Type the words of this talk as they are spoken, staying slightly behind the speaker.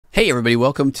Hey everybody,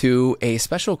 welcome to a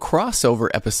special crossover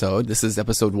episode. This is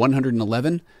episode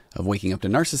 111 of Waking Up to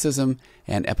Narcissism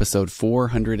and episode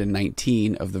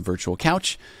 419 of the Virtual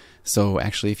Couch. So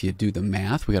actually, if you do the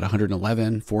math, we got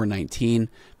 111, 419,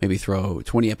 maybe throw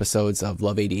 20 episodes of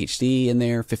Love ADHD in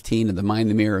there, 15 of The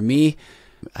Mind, the Mirror, Me.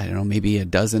 I don't know, maybe a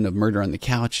dozen of Murder on the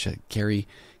Couch, carry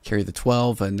the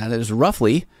 12, and that is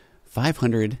roughly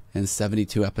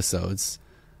 572 episodes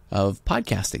of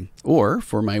podcasting. Or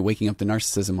for my Waking Up to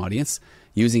Narcissism audience,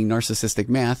 using narcissistic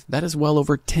math, that is well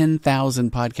over 10,000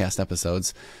 podcast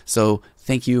episodes. So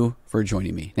thank you for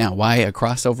joining me. Now, why a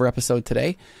crossover episode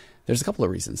today? There's a couple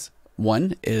of reasons.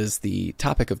 One is the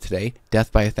topic of today,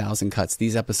 death by 1,000 cuts.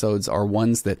 These episodes are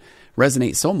ones that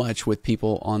resonate so much with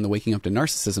people on the Waking Up to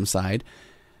Narcissism side,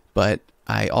 but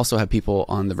I also have people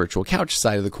on the Virtual Couch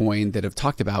side of the coin that have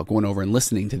talked about going over and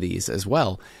listening to these as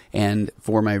well. And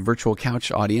for my Virtual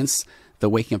Couch audience, the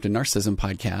Waking Up to Narcissism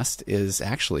podcast is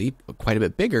actually quite a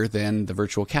bit bigger than the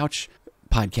Virtual Couch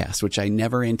podcast, which I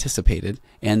never anticipated.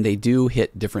 And they do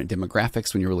hit different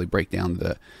demographics when you really break down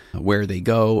the where they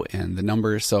go and the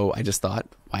numbers. So I just thought,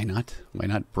 why not? Why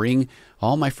not bring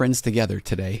all my friends together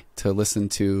today to listen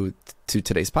to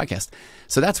today's podcast?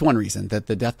 So that's one reason that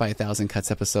the Death by 1,000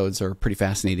 Cuts episodes are pretty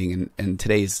fascinating, and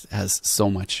today's has so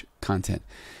much content.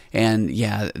 And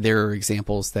yeah, there are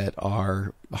examples that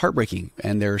are heartbreaking,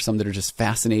 and there are some that are just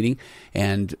fascinating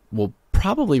and will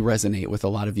probably resonate with a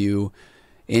lot of you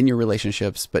in your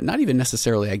relationships, but not even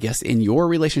necessarily, I guess, in your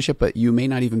relationship, but you may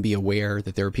not even be aware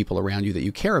that there are people around you that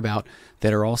you care about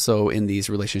that are also in these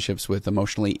relationships with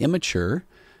emotionally immature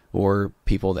or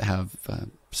people that have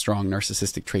strong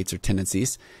narcissistic traits or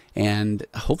tendencies. And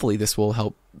hopefully this will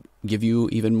help give you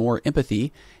even more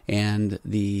empathy and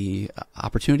the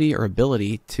opportunity or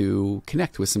ability to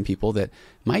connect with some people that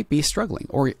might be struggling.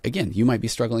 Or again, you might be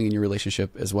struggling in your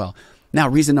relationship as well. Now,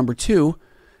 reason number two,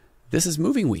 this is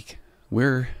moving week.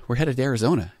 We're headed to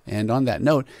Arizona. And on that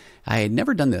note, I had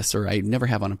never done this, or I never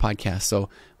have on a podcast, so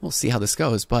we'll see how this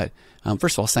goes. But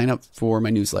first of all, sign up for my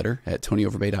newsletter at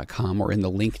tonyoverbay.com or in the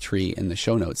link tree in the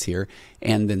show notes here.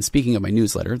 And then speaking of my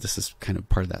newsletter, this is kind of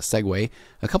part of that segue.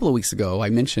 A couple of weeks ago, I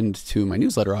mentioned to my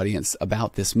newsletter audience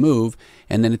about this move.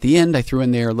 And then at the end, I threw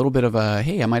in there a little bit of a,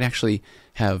 hey, I might actually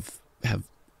have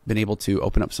been able to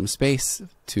open up some space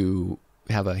to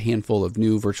have a handful of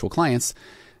new virtual clients.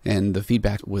 And the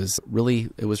feedback was really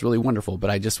wonderful,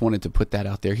 but I just wanted to put that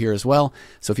out there here as well.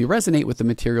 So if you resonate with the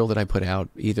material that I put out,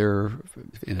 either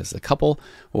as a couple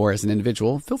or as an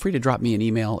individual, feel free to drop me an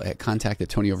email at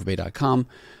contact@tonyoverbay.com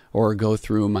or go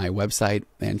through my website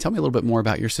and tell me a little bit more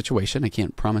about your situation. I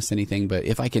can't promise anything, but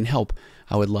if I can help,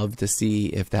 I would love to see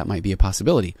if that might be a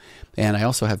possibility. And I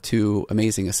also have two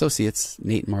amazing associates,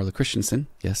 Nate and Marla Christensen.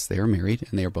 Yes, they are married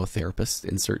and they are both therapists.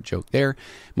 Insert joke there.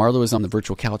 Marla was on the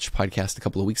Virtual Couch podcast a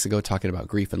couple of weeks ago talking about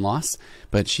grief and loss,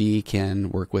 but she can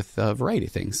work with a variety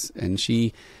of things. And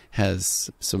she has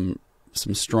some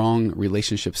strong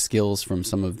relationship skills from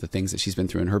some of the things that she's been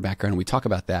through in her background. And we talk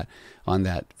about that on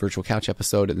that Virtual Couch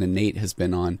episode. And then Nate has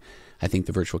been on, I think,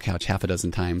 the Virtual Couch half a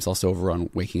dozen times, also over on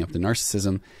Waking Up to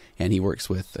Narcissism. And he works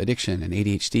with addiction and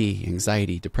ADHD,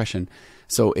 anxiety, depression.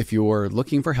 So if you're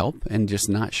looking for help and just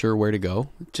not sure where to go,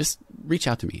 just reach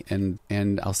out to me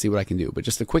and I'll see what I can do. But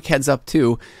just a quick heads up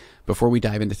too, before we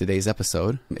dive into today's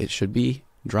episode, it should be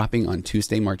dropping on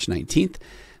Tuesday, March 19th.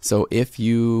 So if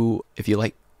you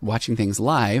like watching things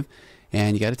live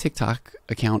and you got a TikTok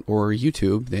account or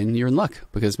YouTube, then you're in luck,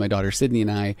 because my daughter Sydney and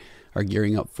I are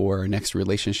gearing up for our next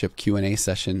relationship Q&A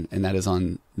session, and that is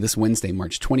on this Wednesday,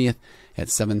 March 20th at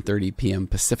 7:30 p.m.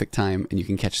 Pacific time, and you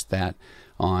can catch that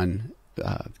on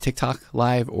TikTok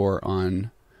live or on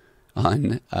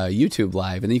YouTube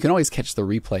live, and then you can always catch the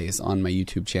replays on my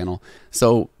YouTube channel.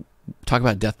 So talk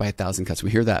about death by 1,000 cuts.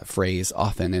 We hear that phrase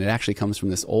often, and it actually comes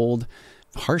from this old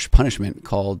harsh punishment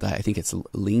called, I think it's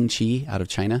Lin Chi out of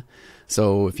China.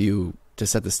 So if you, to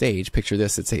set the stage, picture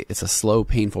this, it's a slow,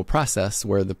 painful process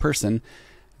where the person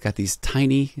got these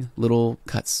tiny little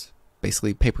cuts,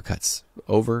 basically paper cuts,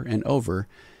 over and over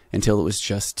until it was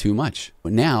just too much.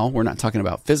 But now we're not talking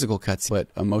about physical cuts, but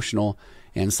emotional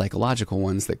and psychological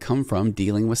ones that come from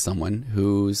dealing with someone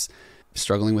who's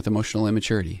struggling with emotional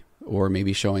immaturity or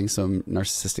maybe showing some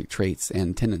narcissistic traits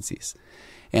and tendencies.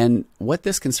 And what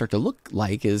this can start to look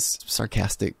like is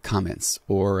sarcastic comments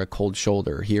or a cold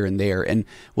shoulder here and there. And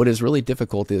what is really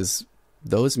difficult is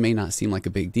those may not seem like a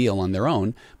big deal on their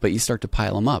own, but you start to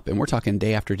pile them up. And we're talking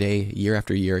day after day, year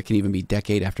after year. It can even be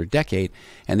decade after decade.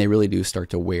 And they really do start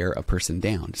to wear a person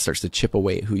down. It starts to chip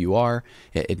away at who you are.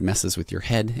 It messes with your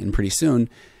head. And pretty soon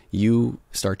you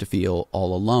start to feel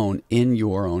all alone in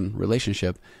your own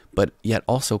relationship but yet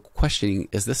also questioning,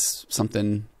 is this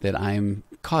something that I'm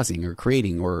causing or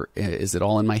creating, or is it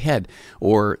all in my head?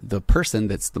 Or the person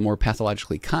that's the more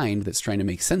pathologically kind, that's trying to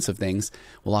make sense of things,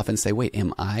 will often say, wait,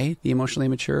 am I the emotionally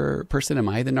immature person? Am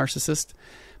I the narcissist?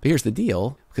 But here's the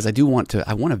deal, because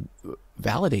I want to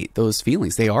validate those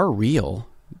feelings. They are real,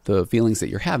 the feelings that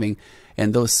you're having,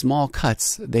 and those small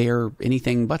cuts, they are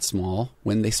anything but small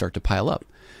when they start to pile up.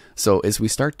 So as we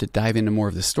start to dive into more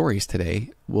of the stories today,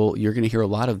 you're going to hear a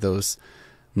lot of those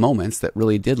moments that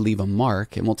really did leave a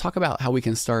mark, and we'll talk about how we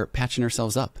can start patching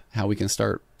ourselves up, how we can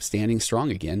start standing strong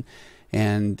again.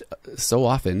 And so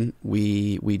often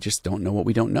we just don't know what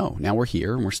we don't know. Now we're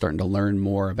here and we're starting to learn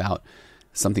more about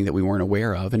something that we weren't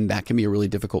aware of, and that can be a really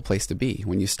difficult place to be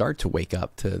when you start to wake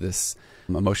up to this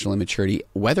emotional immaturity,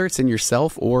 whether it's in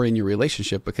yourself or in your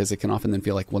relationship, because it can often then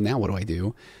feel like, well, now what do I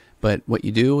do? But what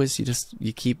you do is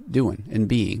you keep doing and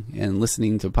being and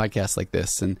listening to podcasts like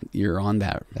this, and you're on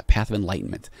that path of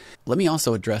enlightenment. Let me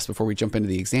also address, before we jump into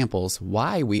the examples,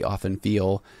 why we often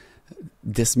feel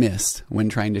dismissed when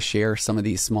trying to share some of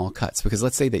these small cuts. Because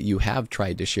let's say that you have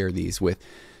tried to share these with,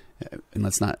 and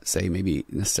let's not say maybe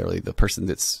necessarily the person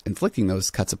that's inflicting those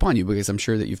cuts upon you, because I'm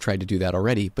sure that you've tried to do that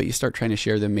already, but you start trying to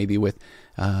share them maybe with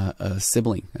a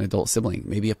sibling, an adult sibling,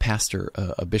 maybe a pastor,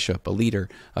 a bishop, a leader,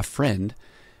 a friend.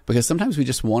 Because sometimes we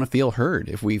just want to feel heard.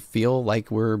 If we feel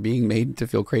like we're being made to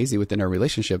feel crazy within our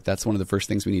relationship, that's one of the first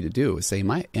things we need to do is say,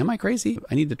 am I crazy?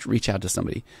 I need to reach out to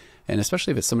somebody. And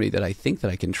especially if it's somebody that I think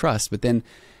that I can trust. But then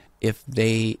if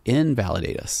they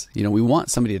invalidate us, we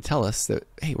want somebody to tell us that,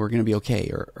 hey, we're going to be okay,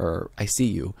 or I see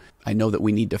you. I know that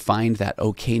we need to find that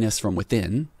okayness from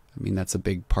within. I mean, that's a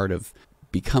big part of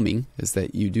becoming, is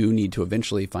that you do need to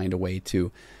eventually find a way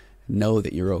to know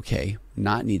that you're okay,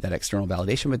 not need that external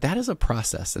validation. But that is a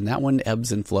process, and that one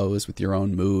ebbs and flows with your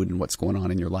own mood and what's going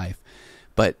on in your life.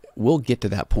 But we'll get to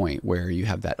that point where you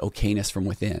have that okayness from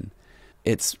within.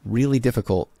 It's really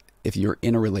difficult if you're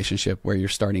in a relationship where you're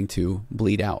starting to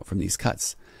bleed out from these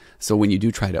cuts. So when you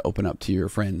do try to open up to your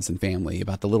friends and family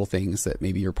about the little things that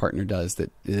maybe your partner does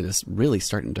that is really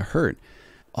starting to hurt,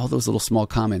 all those little small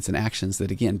comments and actions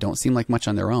that, again, don't seem like much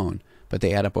on their own, but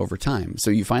they add up over time.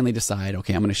 So you finally decide,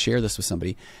 okay, I'm going to share this with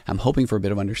somebody. I'm hoping for a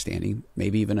bit of understanding,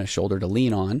 maybe even a shoulder to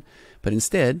lean on. But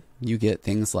instead, you get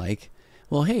things like,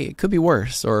 well, hey, it could be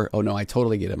worse. Or, oh no, I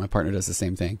totally get it. My partner does the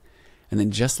same thing. And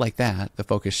then just like that, the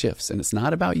focus shifts. And it's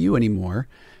not about you anymore.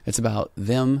 It's about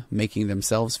them making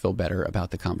themselves feel better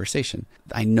about the conversation.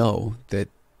 I know that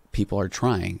people are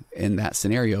trying. In that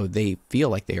scenario, they feel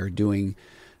like they are doing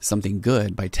something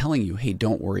good by telling you, hey,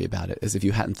 don't worry about it, as if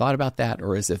you hadn't thought about that,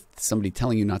 or as if somebody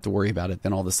telling you not to worry about it,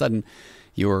 then all of a sudden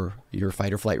your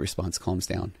fight or flight response calms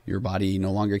down. Your body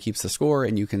no longer keeps the score,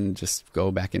 and you can just go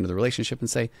back into the relationship and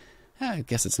say, I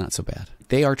guess it's not so bad.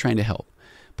 They are trying to help.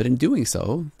 But in doing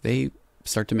so, they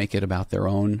start to make it about their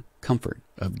own comfort,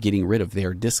 of getting rid of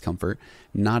their discomfort,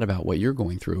 not about what you're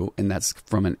going through. And that's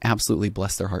from an absolutely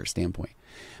bless their heart standpoint.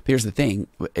 But here's the thing,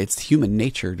 it's human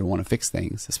nature to want to fix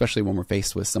things, especially when we're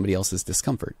faced with somebody else's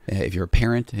discomfort. If you're a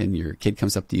parent and your kid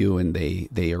comes up to you and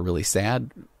they are really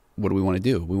sad, what do we want to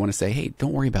do? We want to say, hey,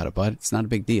 don't worry about it, bud. It's not a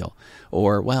big deal.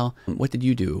 Or, well, what did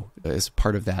you do as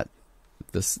part of that,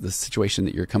 the situation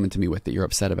that you're coming to me with that you're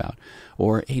upset about?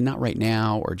 Or, hey, not right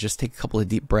now, or just take a couple of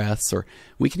deep breaths. Or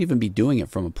we can even be doing it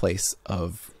from a place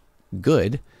of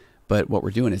good, but what we're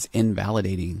doing is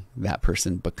invalidating that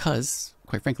person because,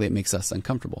 quite frankly, it makes us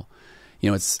uncomfortable.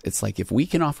 It's like if we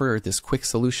can offer this quick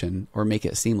solution or make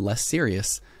it seem less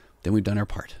serious, then we've done our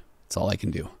part. That's all I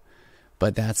can do.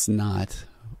 But that's not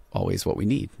always what we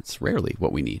need. It's rarely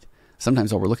what we need.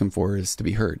 Sometimes all we're looking for is to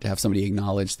be heard, to have somebody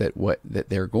acknowledge that what that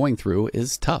they're going through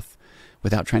is tough,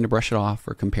 without trying to brush it off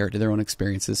or compare it to their own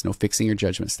experiences. No fixing or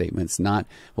judgment statements. Not,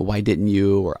 well, why didn't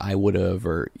you? Or I would have,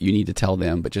 or you need to tell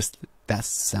them. But just, that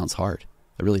sounds hard.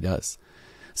 It really does.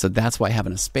 So that's why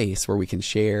having a space where we can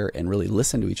share and really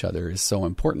listen to each other is so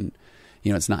important.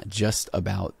 It's not just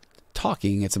about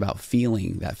talking. It's about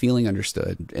feeling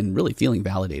understood and really feeling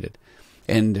validated.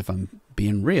 And if I'm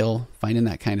being real, finding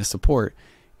that kind of support,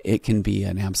 it can be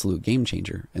an absolute game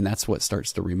changer. And that's what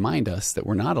starts to remind us that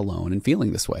we're not alone in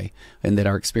feeling this way, and that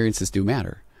our experiences do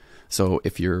matter. So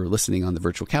if you're listening on the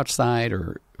virtual couch side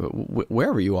or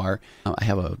wherever you are, I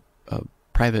have a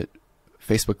private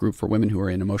Facebook group for women who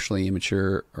are in emotionally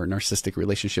immature or narcissistic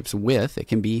relationships with, it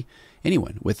can be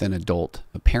anyone, with an adult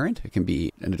parent, it can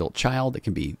be an adult child, it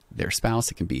can be their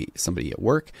spouse, it can be somebody at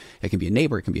work, it can be a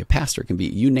neighbor, it can be a pastor, it can be,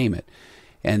 you name it.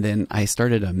 And then I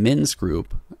started a men's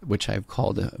group, which I've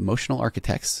called Emotional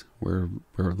Architects, where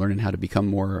we're learning how to become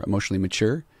more emotionally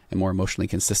mature and more emotionally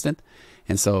consistent.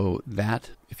 And so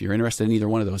that, if you're interested in either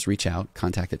one of those, reach out,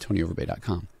 contact at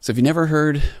tonyoverbay.com. So if you've never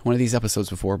heard one of these episodes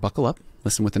before, buckle up,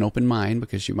 listen with an open mind,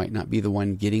 because you might not be the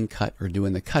one getting cut or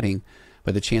doing the cutting,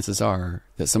 but the chances are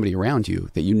that somebody around you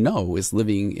that you know is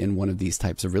living in one of these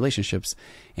types of relationships,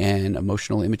 and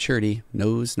emotional immaturity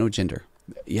knows no gender.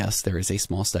 Yes, there is a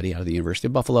small study out of the University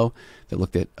of Buffalo that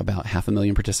looked at about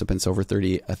 500,000 participants over a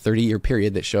 30-year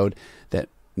period that showed that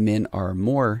men are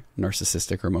more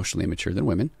narcissistic or emotionally immature than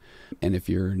women. And if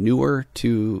you're newer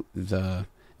to the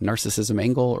narcissism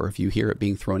angle, or if you hear it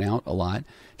being thrown out a lot,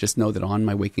 just know that on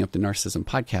my Waking Up to Narcissism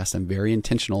podcast, I'm very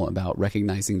intentional about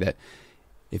recognizing that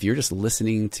if you're just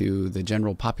listening to the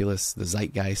general populace, the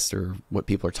zeitgeist, or what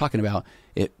people are talking about,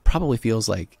 it probably feels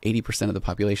like 80% of the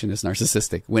population is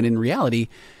narcissistic, when in reality,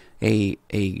 a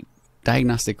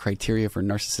diagnostic criteria for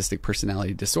narcissistic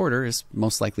personality disorder is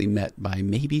most likely met by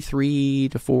maybe 3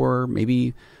 to 4,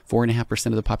 maybe 4.5%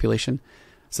 of the population.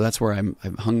 So that's where I've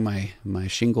hung my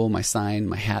shingle, my sign,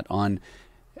 my hat on.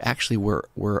 Actually,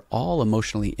 we're all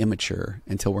emotionally immature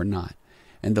until we're not.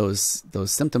 And those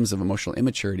symptoms of emotional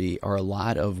immaturity are a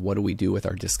lot of, what do we do with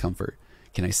our discomfort?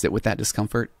 Can I sit with that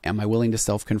discomfort? Am I willing to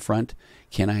self-confront?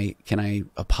 Can I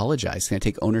apologize? Can I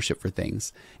take ownership for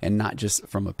things? And not just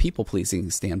from a people-pleasing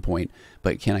standpoint,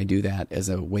 but can I do that as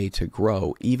a way to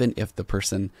grow, even if the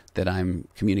person that I'm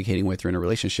communicating with or in a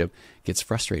relationship gets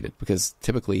frustrated? Because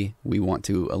typically we want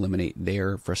to eliminate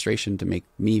their frustration to make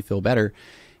me feel better.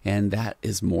 And that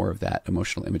is more of that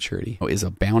emotional immaturity. Is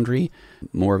a boundary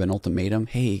more of an ultimatum?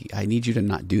 Hey, I need you to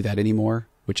not do that anymore,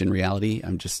 which in reality,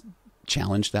 I'm just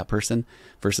challenged that person,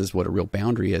 versus what a real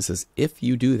boundary is if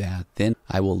you do that, then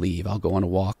I will leave. I'll go on a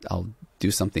walk. I'll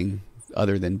do something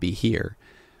other than be here,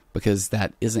 because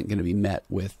that isn't going to be met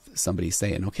with somebody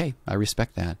saying, okay, I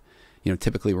respect that. You know,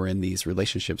 typically we're in these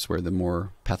relationships where the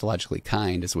more pathologically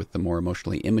kind is with the more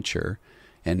emotionally immature.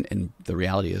 And the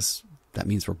reality is, that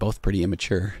means we're both pretty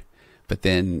immature. But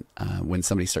then when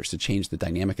somebody starts to change the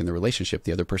dynamic in the relationship,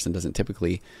 the other person doesn't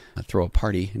typically throw a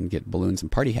party and get balloons and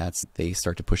party hats. They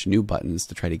start to push new buttons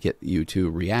to try to get you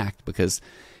to react, because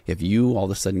if you all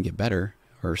of a sudden get better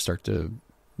or start to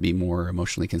be more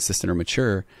emotionally consistent or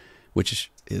mature, which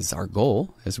is our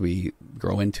goal as we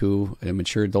grow into a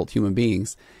mature adult human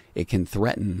beings, it can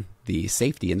threaten the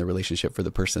safety in the relationship for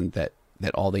the person that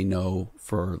all they know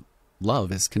for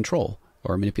love is control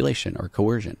or manipulation or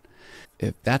coercion.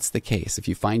 If that's the case, if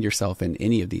you find yourself in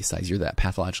any of these sides, you're that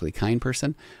pathologically kind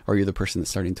person, or you're the person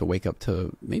that's starting to wake up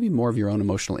to maybe more of your own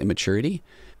emotional immaturity,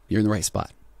 you're in the right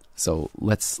spot. So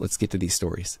let's get to these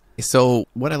stories. So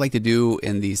what I like to do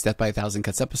in these Death by 1,000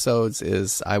 Cuts episodes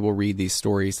is I will read these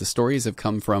stories. The stories have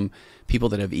come from people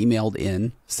that have emailed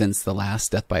in since the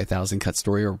last Death by 1,000 Cuts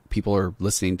story, or people are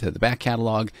listening to the back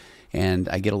catalog, and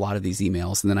I get a lot of these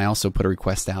emails. And then I also put a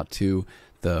request out to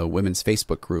the women's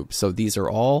Facebook group. So these are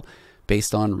all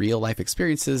based on real life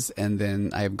experiences, and then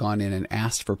I have gone in and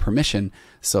asked for permission.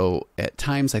 So at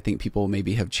times I think people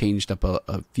maybe have changed up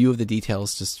a few of the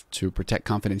details just to protect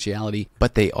confidentiality,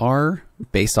 but they are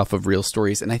based off of real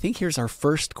stories. And I think here's our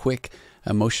first quick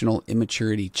emotional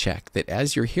immaturity check, that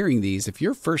as you're hearing these, if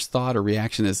your first thought or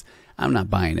reaction is, I'm not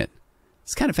buying it,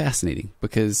 it's kind of fascinating,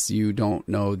 because you don't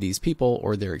know these people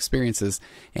or their experiences.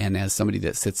 And as somebody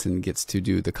that sits and gets to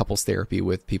do the couples therapy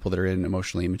with people that are in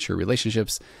emotionally immature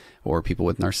relationships or people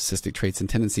with narcissistic traits and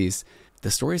tendencies,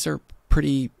 the stories are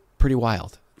pretty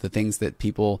wild. The things that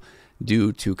people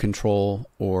do to control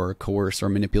or coerce or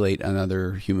manipulate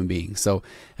another human being. So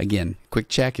again, quick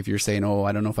check. If you're saying, oh,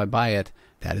 I don't know if I buy it,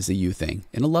 that is a you thing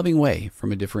in a loving way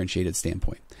from a differentiated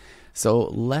standpoint. So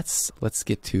let's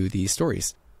get to these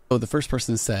stories. So the first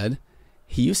person said,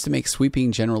 he used to make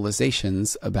sweeping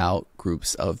generalizations about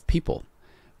groups of people.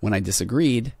 When I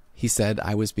disagreed, he said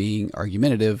I was being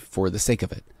argumentative for the sake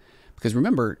of it. Because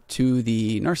remember, to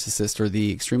the narcissist or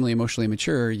the extremely emotionally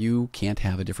immature, you can't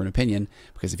have a different opinion,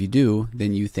 because if you do,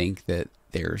 then you think that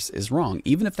theirs is wrong.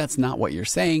 Even if that's not what you're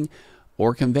saying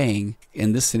or conveying,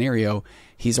 in this scenario,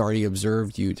 he's already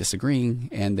observed you disagreeing,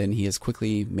 and then he has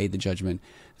quickly made the judgment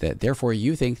that therefore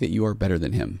you think that you are better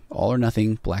than him. All or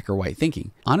nothing, black or white thinking.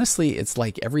 Honestly, it's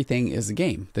like everything is a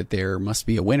game, that there must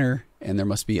be a winner and there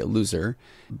must be a loser,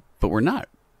 but we're not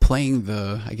playing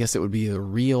I guess it would be a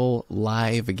real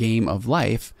live game of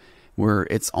life, where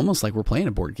it's almost like we're playing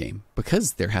a board game,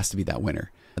 because there has to be that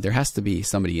winner. There has to be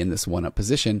somebody in this one-up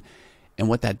position. And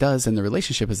what that does in the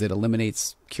relationship is it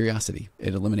eliminates curiosity.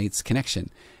 It eliminates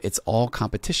connection. It's all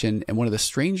competition. And one of the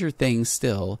stranger things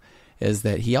still is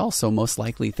that he also most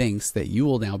likely thinks that you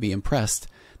will now be impressed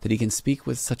that he can speak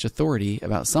with such authority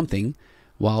about something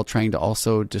while trying to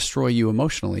also destroy you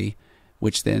emotionally,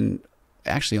 which then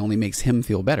actually only makes him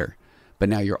feel better. But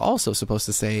now you're also supposed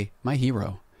to say, my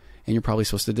hero. And you're probably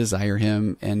supposed to desire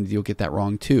him, and you'll get that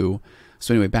wrong too.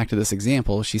 So anyway, back to this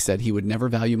example, she said he would never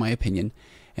value my opinion,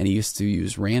 and he used to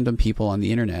use random people on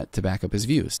the internet to back up his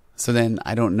views. So then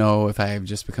I don't know if I've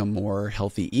just become more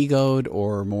healthy egoed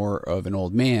or more of an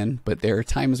old man, but there are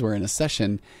times where in a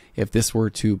session, if this were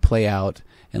to play out,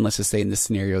 and let's just say in this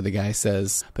scenario, the guy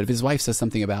says, but if his wife says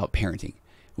something about parenting,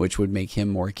 which would make him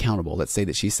more accountable, let's say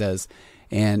that she says,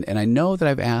 and I know that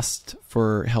I've asked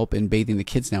for help in bathing the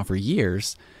kids now for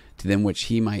years, to them which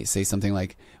he might say something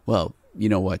like, well, you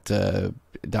know what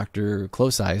Dr.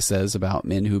 Coercive says about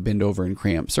men who bend over in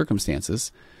cramped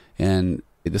circumstances. And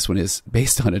this one is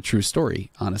based on a true story,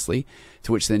 honestly.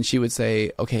 To which then she would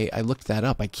say, okay, I looked that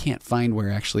up. I can't find where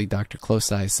actually Dr.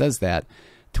 Coercive says that.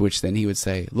 To which then he would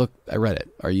say, look, I read it.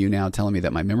 Are you now telling me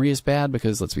that my memory is bad?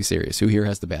 Because let's be serious. Who here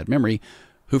has the bad memory?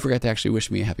 Who forgot to actually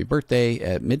wish me a happy birthday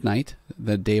at midnight,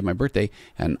 the day of my birthday,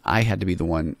 and I had to be the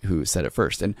one who said it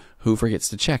first? And who forgets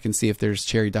to check and see if there's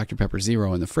cherry Dr. Pepper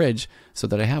Zero in the fridge so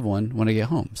that I have one when I get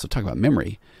home? So talk about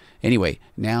memory. Anyway,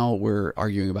 now we're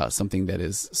arguing about something that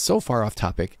is so far off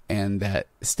topic and that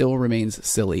still remains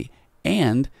silly.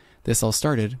 And this all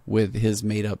started with his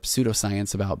made-up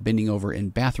pseudoscience about bending over in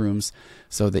bathrooms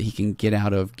so that he can get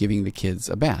out of giving the kids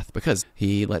a bath, because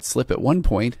he let slip at one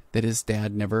point that his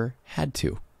dad never had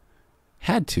to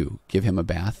give him a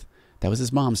bath. That was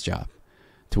his mom's job.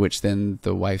 To which then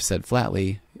the wife said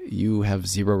flatly, you have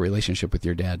zero relationship with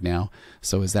your dad now,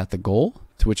 so is that the goal?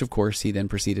 To which, of course, he then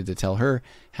proceeded to tell her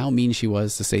how mean she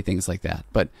was to say things like that.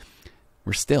 But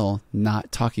we're still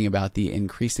not talking about the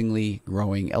increasingly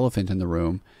growing elephant in the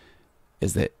room,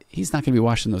 is that he's not going to be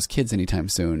washing those kids anytime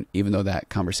soon, even though that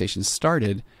conversation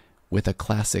started with a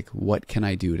classic, what can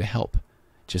I do to help?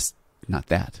 Just not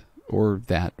that, or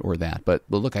that, or that. But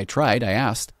look, I tried, I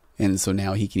asked. And so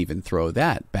now he can even throw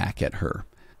that back at her.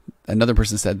 Another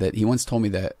person said that he once told me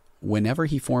that whenever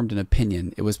he formed an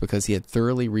opinion, it was because he had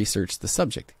thoroughly researched the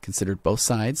subject, considered both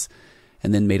sides,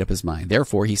 and then made up his mind.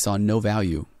 Therefore, he saw no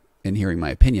value in hearing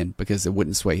my opinion because it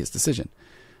wouldn't sway his decision.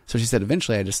 So she said,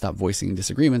 eventually I just stopped voicing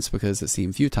disagreements because it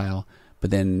seemed futile.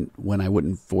 But then when I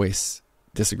wouldn't voice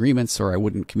disagreements or I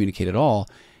wouldn't communicate at all,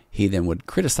 he then would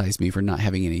criticize me for not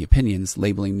having any opinions,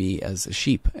 labeling me as a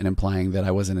sheep and implying that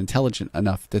I wasn't intelligent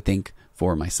enough to think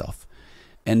for myself.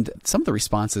 And some of the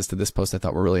responses to this post I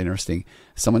thought were really interesting.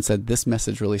 Someone said, this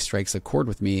message really strikes a chord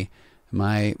with me.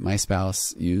 My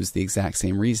spouse used the exact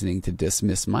same reasoning to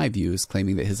dismiss my views,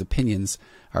 claiming that his opinions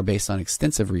are based on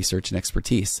extensive research and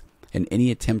expertise. And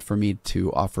any attempt for me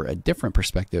to offer a different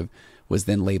perspective was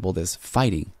then labeled as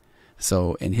fighting.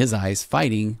 So in his eyes,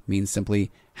 fighting means simply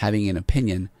having an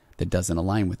opinion that doesn't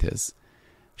align with his.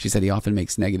 She said he often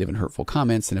makes negative and hurtful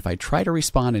comments, and if I try to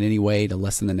respond in any way to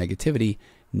lessen the negativity,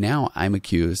 now I'm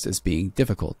accused as being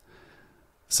difficult.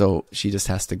 So she just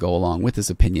has to go along with his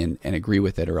opinion and agree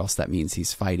with it, or else that means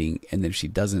he's fighting, and then if she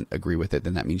doesn't agree with it,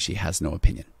 then that means she has no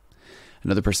opinion.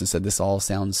 Another person said, this all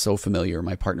sounds so familiar.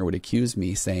 My partner would accuse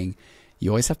me, saying, you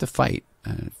always have to fight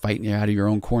out of your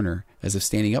own corner, as if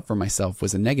standing up for myself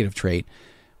was a negative trait.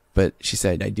 But she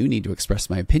said, I do need to express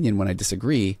my opinion when I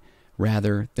disagree,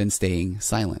 rather than staying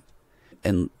silent.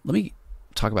 And let me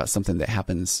talk about something that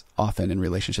happens often in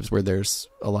relationships where there's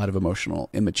a lot of emotional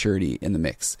immaturity in the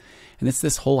mix. And it's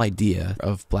this whole idea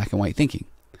of black and white thinking.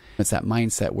 It's that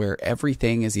mindset where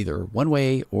everything is either one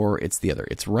way or it's the other.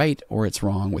 It's right or it's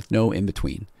wrong with no in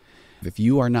between. If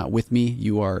you are not with me,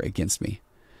 you are against me.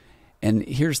 And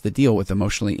here's the deal with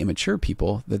emotionally immature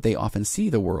people, that they often see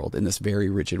the world in this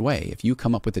very rigid way. If you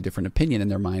come up with a different opinion in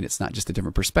their mind, it's not just a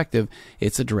different perspective,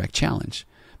 it's a direct challenge.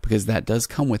 Because that does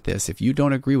come with this. If you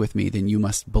don't agree with me, then you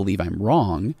must believe I'm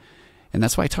wrong. And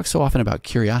that's why I talk so often about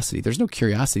curiosity. There's no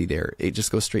curiosity there. It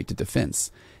just goes straight to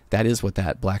defense. That is what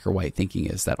that black or white thinking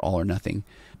is, that all or nothing.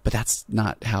 But that's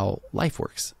not how life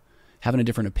works. Having a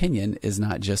different opinion is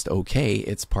not just okay.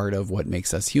 It's part of what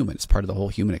makes us human. It's part of the whole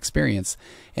human experience.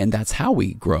 And that's how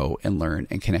we grow and learn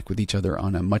and connect with each other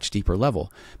on a much deeper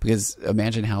level. Because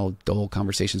imagine how dull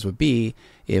conversations would be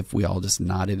if we all just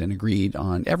nodded and agreed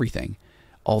on everything.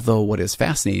 Although what is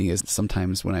fascinating is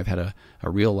sometimes when I've had a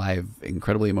real live,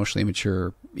 incredibly emotionally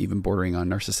immature, even bordering on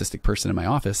narcissistic person in my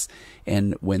office,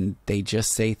 and when they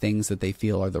just say things that they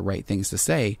feel are the right things to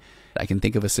say, I can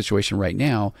think of a situation right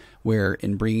now where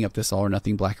in bringing up this all or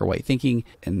nothing black or white thinking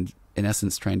and in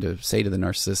essence trying to say to the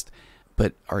narcissist,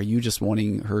 but are you just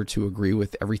wanting her to agree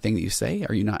with everything that you say?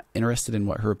 Are you not interested in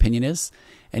what her opinion is?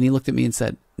 And he looked at me and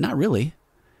said, not really.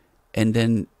 And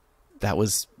then that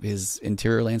was his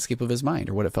interior landscape of his mind,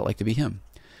 or what it felt like to be him.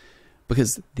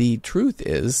 Because the truth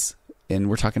is, and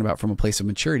we're talking about from a place of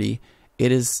maturity,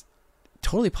 it is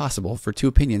totally possible for two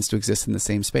opinions to exist in the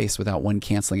same space without one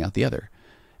canceling out the other.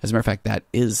 As a matter of fact, that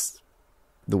is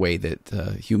the way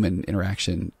that human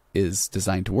interaction is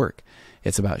designed to work.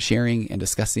 It's about sharing and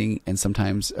discussing and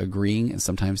sometimes agreeing and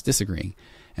sometimes disagreeing.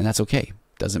 And that's okay.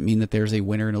 Doesn't mean that there's a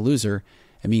winner and a loser.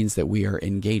 It means that we are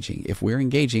engaging. If we're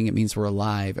engaging, it means we're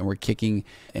alive and we're kicking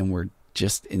and we're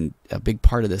just in a big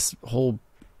part of this whole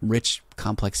rich,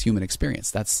 complex human experience.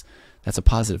 That's a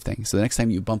positive thing. So the next time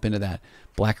you bump into that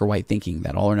black or white thinking,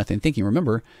 that all or nothing thinking,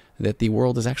 remember that the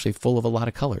world is actually full of a lot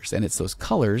of colors. And it's those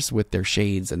colors with their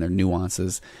shades and their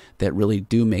nuances that really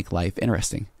do make life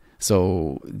interesting.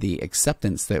 So the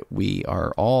acceptance that we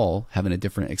are all having a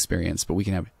different experience, but we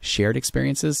can have shared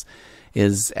experiences,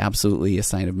 is absolutely a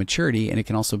sign of maturity. And it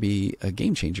can also be a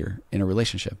game changer in a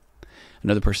relationship.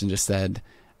 Another person just said,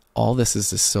 all this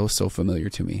is just so familiar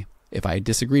to me. If I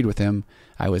disagreed with him,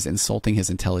 I was insulting his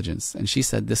intelligence. And she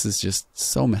said, this is just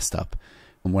so messed up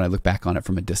when I look back on it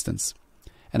from a distance.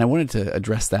 And I wanted to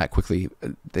address that quickly.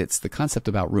 It's the concept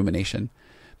about rumination,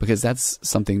 because that's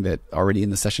something that already in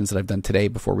the sessions that I've done today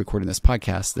before recording this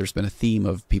podcast, there's been a theme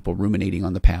of people ruminating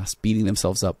on the past, beating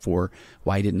themselves up for,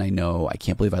 why didn't I know? I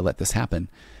can't believe I let this happen.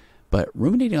 But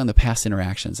ruminating on the past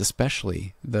interactions,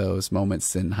 especially those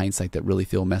moments in hindsight that really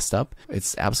feel messed up,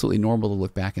 it's absolutely normal to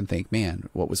look back and think, man,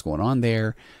 what was going on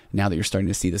there? Now that you're starting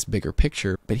to see this bigger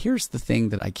picture. But here's the thing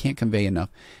that I can't convey enough.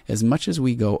 As much as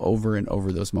we go over and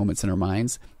over those moments in our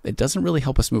minds, it doesn't really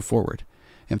help us move forward.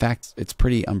 In fact, it's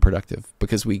pretty unproductive,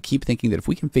 because we keep thinking that if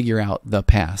we can figure out the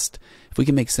past, if we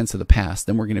can make sense of the past,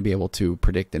 then we're going to be able to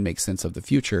predict and make sense of the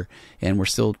future. And we're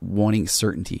still wanting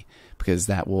certainty, because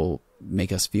that will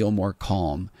make us feel more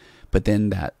calm. But then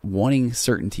that wanting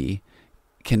certainty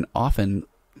can often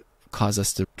cause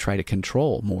us to try to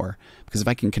control more, because if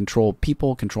I can control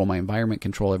people, control my environment,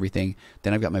 control everything,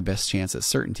 then I've got my best chance at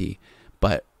certainty.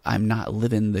 But I'm not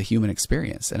living the human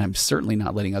experience, and I'm certainly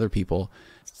not letting other people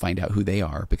find out who they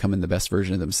are, becoming the best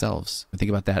version of themselves. I think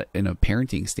about that in a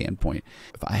parenting standpoint.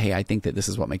 Hey, I think that this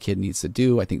is what my kid needs to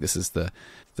do. I think this is the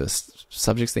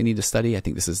subjects they need to study. I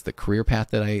think this is the career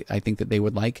path that I think that they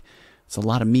would like. It's a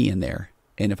lot of me in there.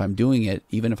 And if I'm doing it,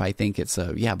 even if I think it's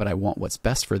but I want what's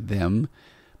best for them,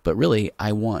 but really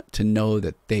I want to know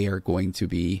that they are going to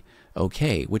be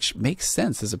okay, which makes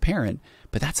sense as a parent,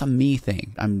 but that's a me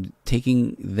thing. I'm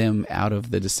taking them out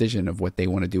of the decision of what they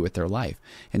want to do with their life.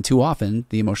 And too often,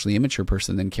 the emotionally immature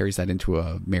person then carries that into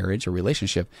a marriage or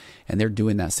relationship, and they're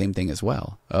doing that same thing as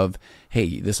well. Of,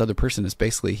 hey, this other person is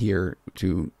basically here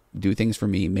to do things for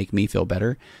me, make me feel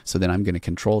better, so then I'm going to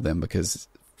control them because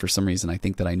for some reason I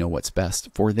think that I know what's best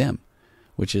for them,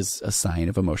 which is a sign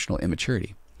of emotional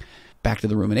immaturity. Back to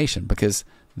the rumination, because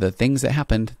the things that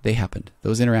happened, they happened.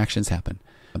 Those interactions happened.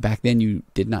 Back then, you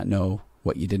did not know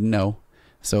what you didn't know.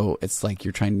 So it's like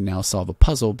you're trying to now solve a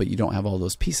puzzle, but you don't have all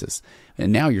those pieces.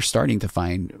 And now you're starting to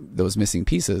find those missing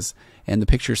pieces, and the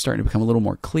picture is starting to become a little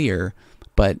more clear.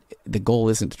 But the goal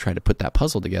isn't to try to put that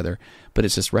puzzle together, but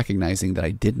it's just recognizing that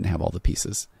I didn't have all the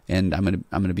pieces. And I'm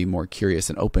going to be more curious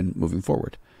and open moving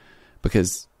forward,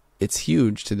 because it's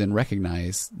huge to then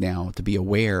recognize now, to be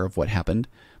aware of what happened.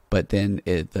 But then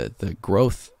the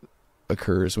growth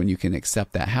occurs when you can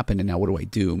accept that happened, and now what do I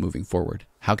do moving forward?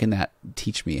 How can that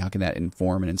teach me? How can that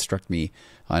inform and instruct me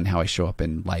on how I show up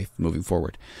in life moving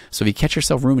forward? So if you catch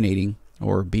yourself ruminating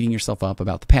or beating yourself up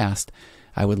about the past,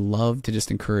 I would love to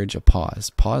just encourage a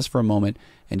pause. Pause for a moment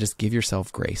and just give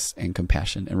yourself grace and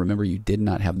compassion. And remember, you did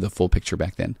not have the full picture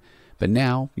back then. But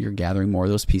now you're gathering more of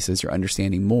those pieces, you're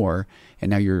understanding more, and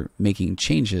now you're making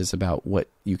changes about what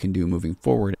you can do moving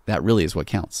forward. That really is what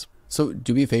counts. So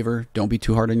do me a favor, don't be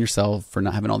too hard on yourself for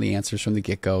not having all the answers from the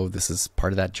get-go. This is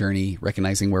part of that journey,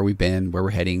 recognizing where we've been, where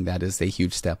we're heading. That is a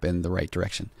huge step in the right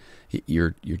direction.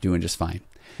 You're doing just fine.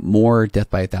 More death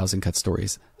by 1,000 cut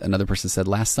stories. Another person said,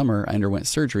 last summer I underwent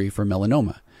surgery for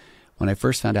melanoma. When I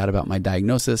first found out about my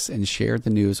diagnosis and shared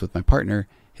the news with my partner,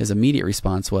 his immediate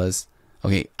response was,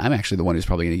 okay, I'm actually the one who's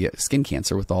probably going to get skin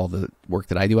cancer with all the work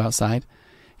that I do outside.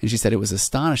 And she said it was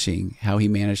astonishing how he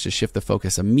managed to shift the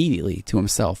focus immediately to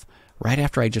himself right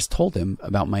after I just told him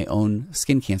about my own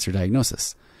skin cancer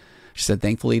diagnosis. She said,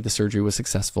 thankfully, the surgery was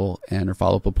successful and her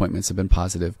follow-up appointments have been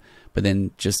positive. But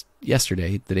then just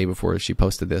yesterday, the day before she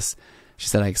posted this, she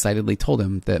said, I excitedly told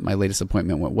him that my latest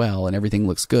appointment went well and everything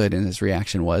looks good. And his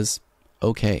reaction was,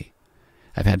 okay.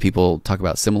 I've had people talk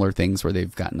about similar things where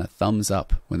they've gotten a thumbs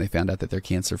up when they found out that they're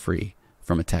cancer-free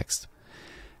from a text.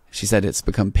 She said, it's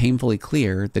become painfully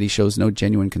clear that he shows no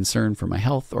genuine concern for my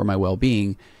health or my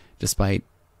well-being, despite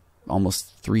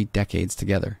almost 3 decades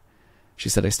together. She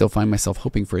said, I still find myself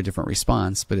hoping for a different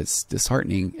response, but it's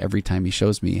disheartening every time he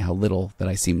shows me how little that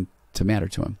I seem to matter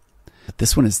to him.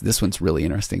 This one's really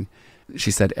interesting.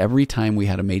 She said every time we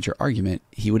had a major argument,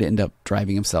 he would end up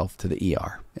driving himself to the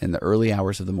ER in the early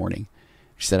hours of the morning.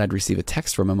 She said I'd receive a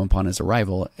text from him upon his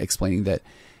arrival explaining that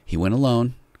he went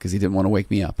alone because he didn't want to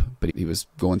wake me up, but he was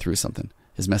going through something.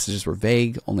 His messages were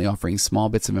vague, only offering small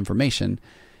bits of information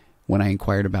when I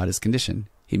inquired about his condition.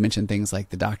 He mentioned things like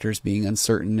the doctors being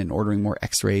uncertain and ordering more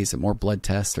x-rays and more blood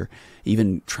tests, or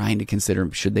even trying to consider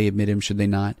should they admit him, should they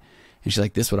not. And she's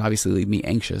like, this would obviously leave me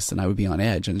anxious and I would be on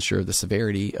edge, unsure of the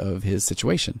severity of his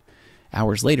situation.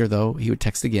 Hours later, though, he would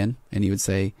text again and he would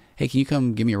say, hey, can you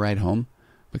come give me a ride home?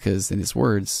 Because in his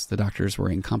words, the doctors were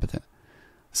incompetent.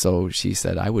 So she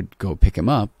said I would go pick him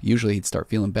up. Usually he'd start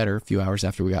feeling better a few hours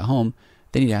after we got home.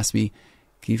 Then he'd ask me,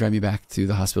 can you drive me back to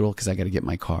the hospital because I got to get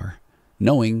my car?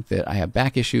 Knowing that I have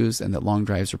back issues and that long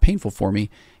drives are painful for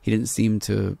me, he didn't seem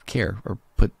to care or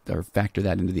factor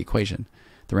that into the equation.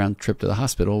 The round trip to the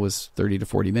hospital was 30 to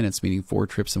 40 minutes, meaning 4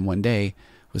 trips in one day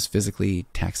was physically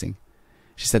taxing.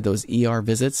 She said those ER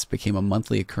visits became a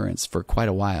monthly occurrence for quite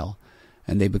a while,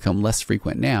 and they become less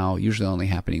frequent now, usually only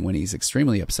happening when he's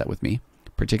extremely upset with me,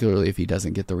 particularly if he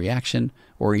doesn't get the reaction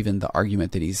or even the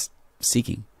argument that he's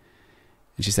seeking.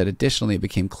 And she said additionally it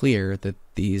became clear that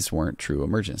these weren't true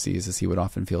emergencies, as he would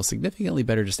often feel significantly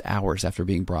better just hours after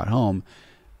being brought home,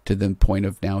 to the point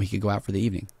of now he could go out for the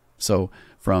evening. So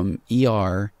from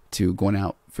ER to going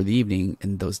out for the evening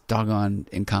and those doggone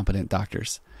incompetent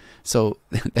doctors. So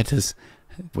that is,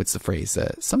 what's the phrase?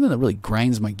 Something that really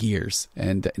grinds my gears,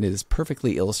 and it is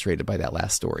perfectly illustrated by that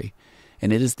last story.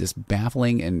 And it is this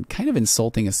baffling and kind of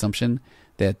insulting assumption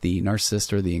that the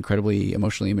narcissist or the incredibly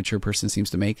emotionally immature person seems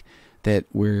to make, that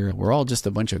we're all just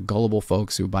a bunch of gullible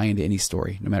folks who buy into any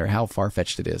story, no matter how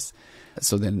far-fetched it is.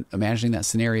 So then imagining that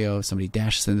scenario, somebody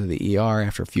dashes into the ER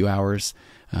after a few hours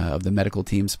of the medical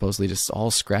team supposedly just all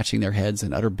scratching their heads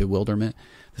in utter bewilderment.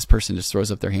 This person just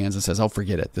throws up their hands and says, oh,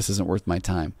 forget it. This isn't worth my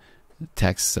time.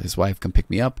 Texts his wife, come pick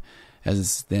me up.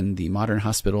 As then the modern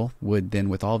hospital would then,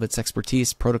 with all of its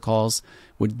expertise, protocols,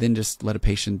 would then just let a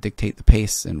patient dictate the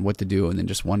pace and what to do, and then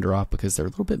just wander off because they're a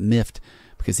little bit miffed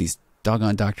because these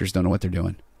doggone doctors don't know what they're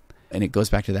doing. And it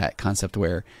goes back to that concept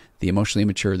where the emotionally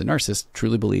immature, the narcissist,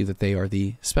 truly believe that they are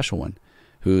the special one,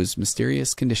 whose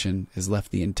mysterious condition has left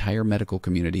the entire medical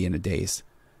community in a daze.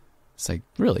 It's like,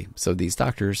 really? So these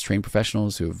doctors, trained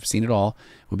professionals who have seen it all,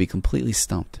 would be completely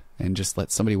stumped and just let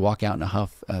somebody walk out in a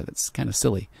huff. That's kind of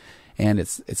silly. And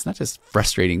it's not just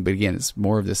frustrating, but again, it's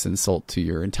more of this insult to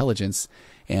your intelligence.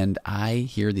 And I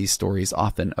hear these stories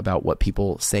often about what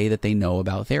people say that they know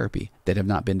about therapy that have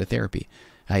not been to therapy.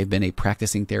 I have been a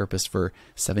practicing therapist for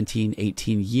 17,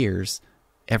 18 years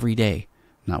every day,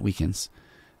 not weekends.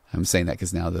 I'm saying that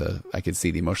because now I can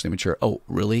see the emotionally mature. Oh,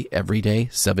 really? Every day?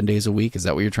 7 days a week? Is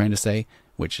that what you're trying to say?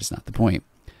 Which is not the point.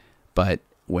 But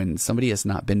when somebody has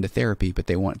not been to therapy, but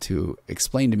they want to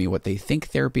explain to me what they think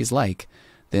therapy is like,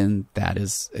 then that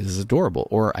is adorable.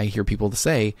 Or I hear people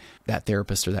say that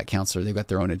therapist or that counselor, they've got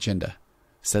their own agenda.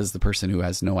 Says the person who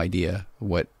has no idea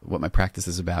what my practice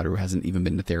is about, or hasn't even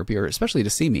been to therapy, or especially to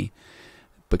see me,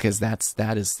 because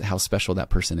that is how special that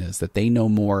person is, that they know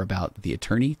more about the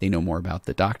attorney, they know more about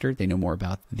the doctor, they know more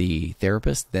about the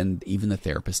therapist than even the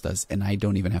therapist does. And I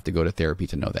don't even have to go to therapy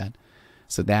to know that.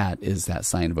 So that is that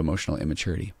sign of emotional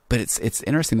immaturity. But it's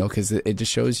interesting though, because it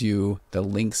just shows you the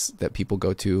links that people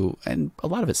go to, and a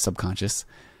lot of it's subconscious,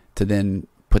 to then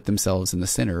put themselves in the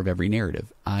center of every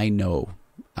narrative. I know,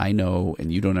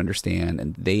 and you don't understand,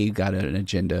 and they got an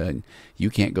agenda, and you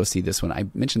can't go see this one. I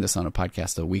mentioned this on a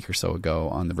podcast a week or so ago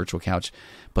on the virtual couch,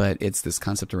 but it's this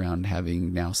concept around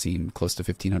having now seen close to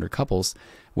 1,500 couples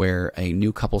where a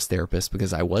new couples therapist,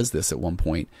 because I was this at one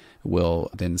point, will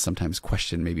then sometimes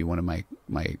question maybe one of my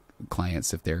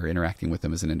clients if they're interacting with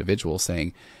them as an individual,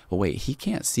 saying, well, wait, he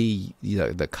can't see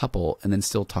the couple and then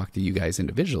still talk to you guys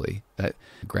individually. That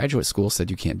graduate school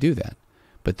said you can't do that.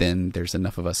 But then there's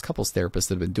enough of us couples therapists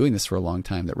that have been doing this for a long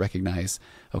time that recognize,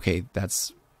 okay,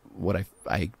 that's what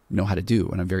I know how to do,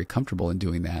 and I'm very comfortable in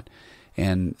doing that.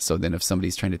 And so then if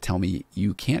somebody's trying to tell me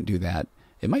you can't do that,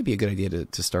 it might be a good idea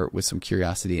to start with some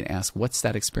curiosity and ask, what's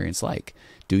that experience like?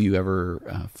 Do you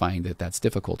ever find that that's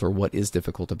difficult, or what is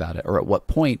difficult about it? Or at what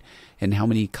point and how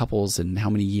many couples and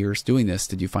how many years doing this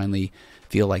did you finally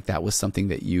feel like that was something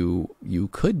that you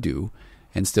could do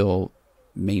and still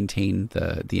maintain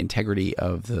the integrity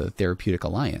of the therapeutic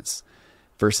alliance,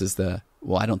 versus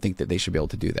well, I don't think that they should be able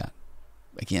to do that.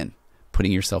 Again,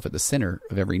 putting yourself at the center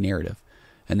of every narrative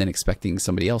and then expecting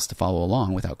somebody else to follow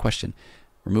along without question.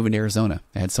 We're moving to Arizona.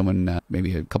 I had someone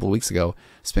maybe a couple of weeks ago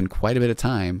spend quite a bit of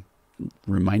time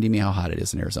reminding me how hot it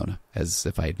is in Arizona, as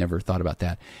if I had never thought about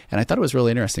that. And I thought it was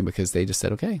really interesting because they just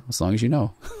said, okay, as long as you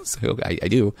know. So I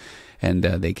do. And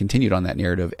they continued on that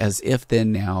narrative as if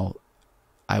then now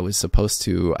I was supposed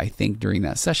to, I think during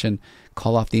that session,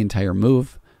 call off the entire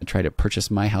move and try to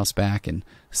purchase my house back and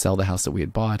sell the house that we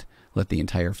had bought, let the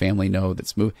entire family know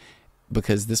that's moved.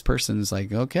 Because this person's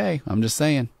like, okay, I'm just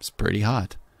saying, it's pretty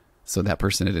hot. So that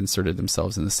person had inserted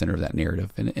themselves in the center of that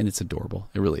narrative, and it's adorable.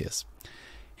 It really is.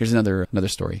 Here's another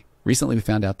story. Recently, we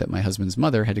found out that my husband's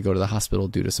mother had to go to the hospital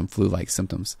due to some flu-like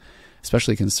symptoms,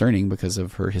 especially concerning because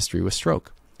of her history with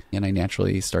stroke. And I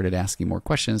naturally started asking more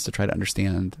questions to try to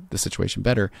understand the situation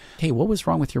better. Hey, what was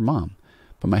wrong with your mom?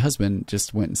 But my husband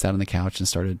just went and sat on the couch and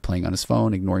started playing on his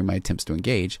phone, ignoring my attempts to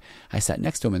engage. I sat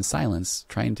next to him in silence,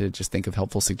 trying to just think of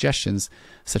helpful suggestions,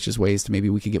 such as ways to maybe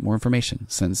we could get more information,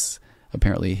 since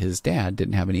apparently his dad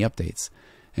didn't have any updates.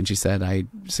 And she said I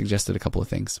suggested a couple of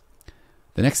things.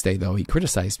 The next day, though, he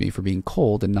criticized me for being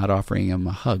cold and not offering him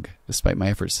a hug, despite my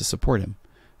efforts to support him.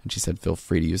 And she said, feel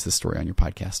free to use this story on your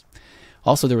podcast.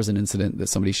 Also, there was an incident that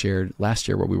somebody shared last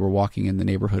year where we were walking in the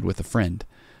neighborhood with a friend.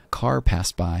 A car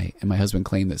passed by, and my husband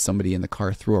claimed that somebody in the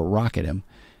car threw a rock at him.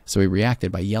 So he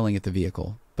reacted by yelling at the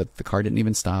vehicle, but the car didn't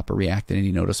even stop or react in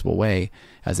any noticeable way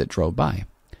as it drove by.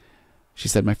 She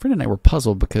said, my friend and I were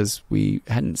puzzled because we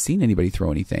hadn't seen anybody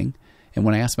throw anything. And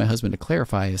when I asked my husband to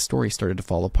clarify, his story started to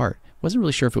fall apart. Wasn't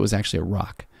really sure if it was actually a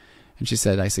rock. And she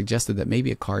said, I suggested that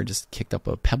maybe a car just kicked up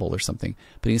a pebble or something.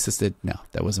 But he insisted, no,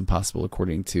 that wasn't possible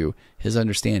according to his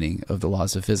understanding of the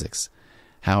laws of physics.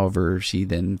 However, she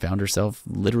then found herself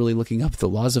literally looking up the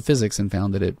laws of physics and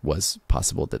found that it was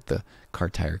possible that the car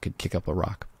tire could kick up a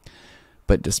rock.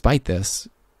 But despite this,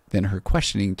 then her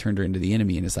questioning turned her into the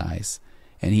enemy in his eyes.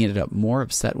 And he ended up more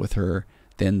upset with her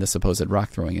than the supposed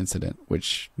rock-throwing incident,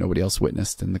 which nobody else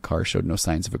witnessed, and the car showed no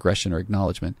signs of aggression or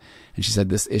acknowledgement. And she said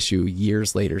this issue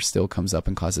years later still comes up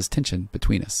and causes tension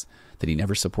between us, that he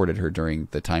never supported her during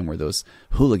the time where those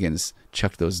hooligans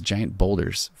chucked those giant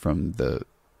boulders from the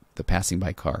passing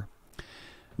by car.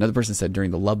 Another person said during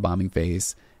the love bombing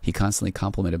phase, he constantly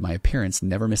complimented my appearance,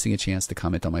 never missing a chance to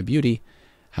comment on my beauty.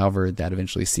 However, that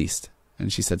eventually ceased.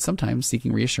 And she said, sometimes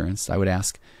seeking reassurance, I would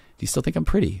ask, do you still think I'm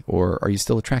pretty, or are you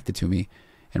still attracted to me?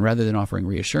 And rather than offering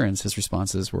reassurance, his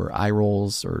responses were eye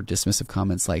rolls or dismissive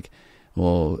comments like,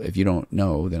 well, if you don't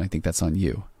know, then I think that's on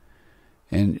you.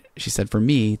 And she said, for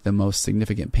me, the most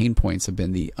significant pain points have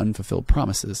been the unfulfilled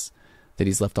promises, that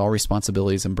he's left all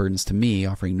responsibilities and burdens to me,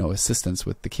 offering no assistance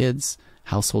with the kids,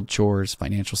 household chores,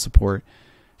 financial support.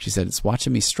 She said, it's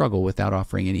watching me struggle without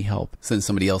offering any help. So then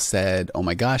somebody else said, oh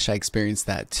my gosh, I experienced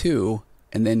that too.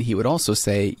 And then he would also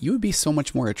say, you would be so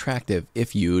much more attractive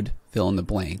if you'd fill in the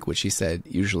blank, which he said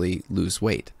usually lose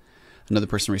weight. Another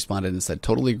person responded and said,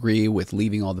 totally agree with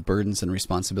leaving all the burdens and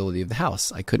responsibility of the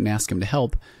house. I couldn't ask him to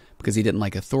help because he didn't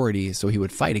like authority, so he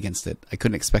would fight against it. I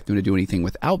couldn't expect him to do anything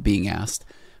without being asked,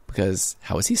 because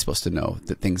how was he supposed to know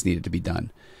that things needed to be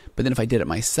done? But then if I did it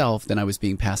myself, then I was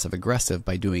being passive aggressive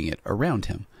by doing it around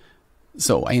him.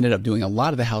 So I ended up doing a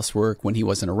lot of the housework when he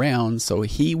wasn't around, so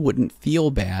he wouldn't feel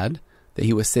bad that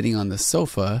he was sitting on the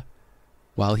sofa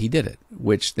while he did it,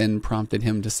 which then prompted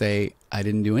him to say, I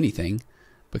didn't do anything,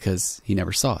 because he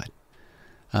never saw it.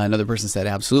 Another person said,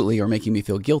 absolutely, or making me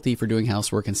feel guilty for doing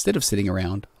housework instead of sitting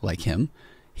around like him.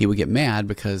 He would get mad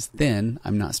because then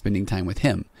I'm not spending time with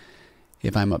him.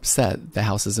 If I'm upset, the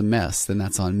house is a mess, then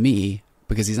that's on me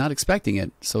because he's not expecting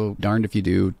it. So darned if you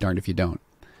do, darned if you don't.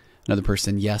 Another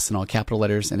person, yes, in all capital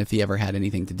letters. And if he ever had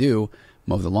anything to do,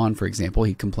 mow the lawn, for example,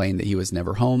 he'd complain that he was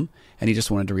never home and he just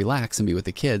wanted to relax and be with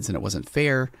the kids. And it wasn't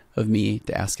fair of me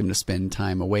to ask him to spend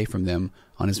time away from them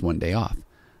on his one day off.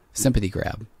 Sympathy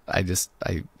grab. I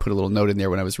put a little note in there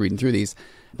when I was reading through these.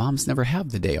 Moms never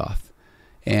have the day off.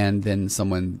 And then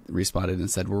someone responded and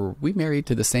said, were we married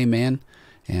to the same man?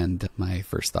 And my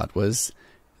first thought was,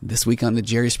 this week on the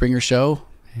Jerry Springer Show,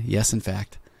 yes, in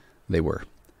fact, they were.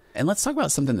 And let's talk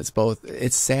about something that's both,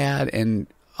 it's sad and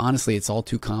honestly, it's all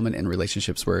too common in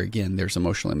relationships where, again, there's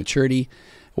emotional immaturity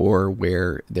or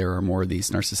where there are more of these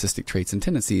narcissistic traits and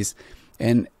tendencies.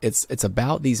 And it's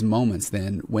about these moments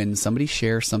then when somebody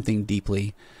shares something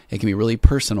deeply. It can be really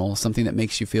personal, something that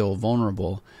makes you feel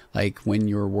vulnerable, like when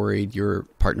you're worried your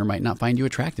partner might not find you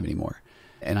attractive anymore.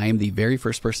 And I am the very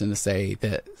first person to say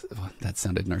that, well, that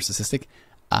sounded narcissistic.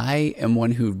 I am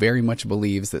one who very much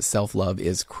believes that self-love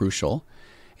is crucial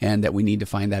and that we need to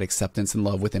find that acceptance and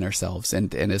love within ourselves.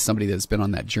 And as somebody that's been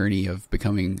on that journey of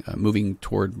becoming, moving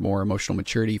toward more emotional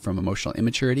maturity from emotional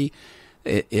immaturity,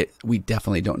 we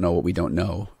definitely don't know what we don't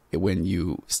know when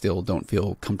you still don't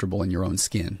feel comfortable in your own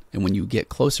skin. And when you get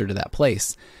closer to that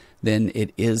place, then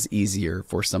it is easier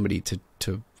for somebody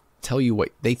to tell you what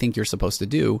they think you're supposed to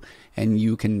do, and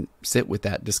you can sit with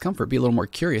that discomfort, be a little more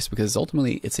curious, because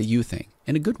ultimately it's a you thing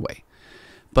in a good way.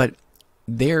 But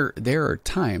there are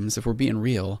times, if we're being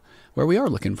real, where we are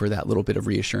looking for that little bit of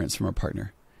reassurance from our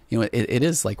partner. It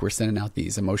is like we're sending out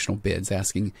these emotional bids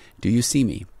asking, do you see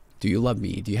me? Do you love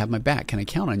me? Do you have my back? Can I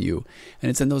count on you? And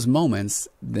it's in those moments,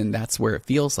 then that's where it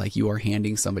feels like you are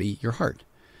handing somebody your heart.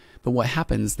 But what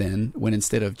happens then when,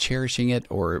 instead of cherishing it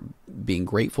or being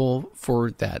grateful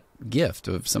for that gift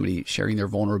of somebody sharing their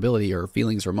vulnerability or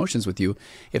feelings or emotions with you,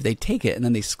 if they take it and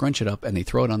then they scrunch it up and they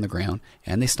throw it on the ground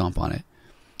and they stomp on it,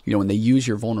 when they use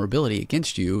your vulnerability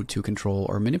against you to control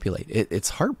or manipulate, it's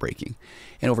heartbreaking.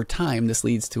 And over time, this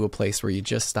leads to a place where you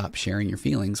just stop sharing your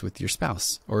feelings with your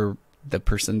spouse or the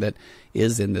person that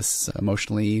is in this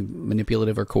emotionally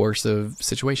manipulative or coercive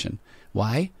situation.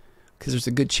 Why? Because there's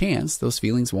a good chance those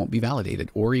feelings won't be validated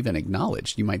or even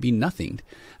acknowledged. You might be nothinged,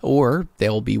 or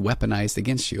they'll be weaponized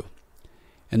against you.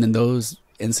 And then those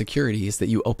insecurities that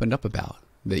you opened up about,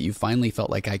 that you finally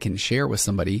felt like I can share with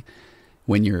somebody,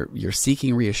 when you're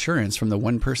seeking reassurance from the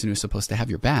one person who's supposed to have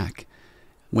your back,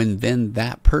 when then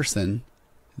that person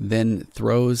then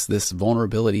throws this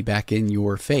vulnerability back in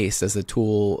your face as a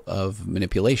tool of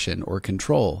manipulation or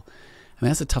control, I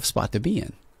mean, that's a tough spot to be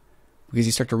in. Because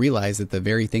you start to realize that the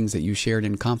very things that you shared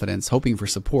in confidence, hoping for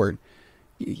support,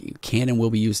 can and will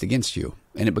be used against you.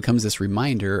 And it becomes this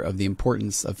reminder of the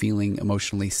importance of feeling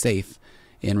emotionally safe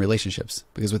in relationships.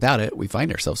 Because without it, we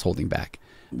find ourselves holding back.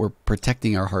 We're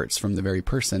protecting our hearts from the very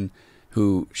person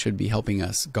who should be helping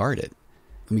us guard it.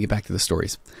 Let me get back to the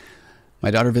stories.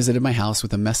 My daughter visited my house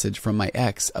with a message from my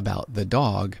ex about the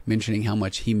dog, mentioning how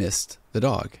much he missed the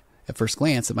dog. At first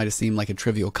glance, it might have seemed like a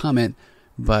trivial comment,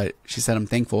 but she said, I'm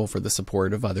thankful for the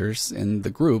support of others in the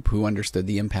group who understood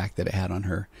the impact that it had on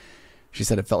her. She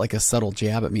said it felt like a subtle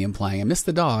jab at me, implying I missed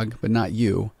the dog, but not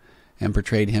you, and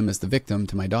portrayed him as the victim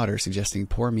to my daughter, suggesting,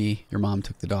 poor me, your mom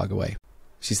took the dog away.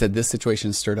 She said this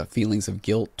situation stirred up feelings of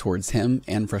guilt towards him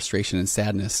and frustration and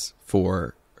sadness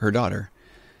for her daughter.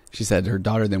 She said her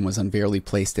daughter then was unfairly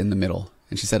placed in the middle.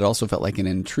 And she said it also felt like an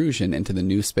intrusion into the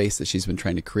new space that she's been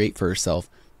trying to create for herself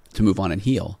to move on and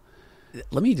heal.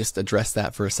 Let me just address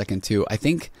that for a second too. I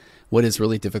think what is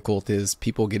really difficult is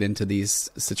people get into these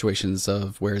situations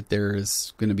of where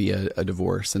there's going to be a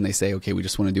divorce and they say, okay, we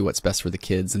just want to do what's best for the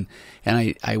kids. And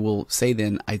I will say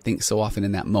then, I think so often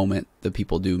in that moment, the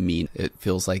people do mean it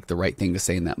feels like the right thing to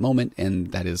say in that moment.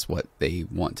 And that is what they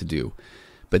want to do.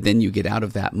 But then you get out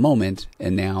of that moment.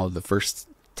 And now the first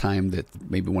time that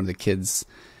maybe one of the kids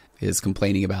is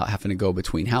complaining about having to go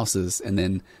between houses, and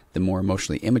then the more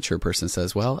emotionally immature person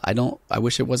says, well, I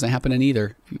wish it wasn't happening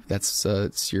either. That's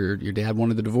it's your dad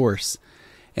wanted the divorce.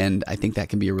 And I think that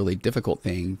can be a really difficult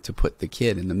thing to put the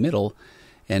kid in the middle.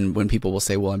 And when people will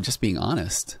say, well, I'm just being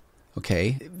honest.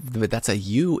 Okay. But that's a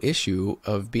you issue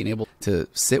of being able to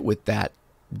sit with that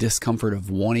discomfort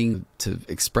of wanting to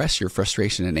express your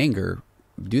frustration and anger.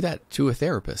 Do that to a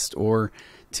therapist or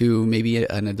to maybe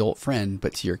an adult friend,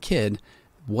 but to your kid,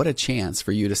 what a chance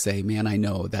for you to say, man, I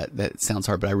know that sounds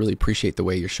hard, but I really appreciate the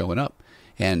way you're showing up.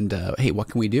 And hey, what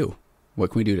can we do?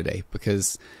 What can we do today?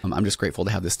 Because I'm just grateful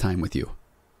to have this time with you.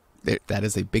 That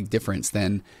is a big difference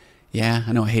than, yeah,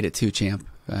 I know I hate it too, champ.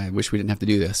 I wish we didn't have to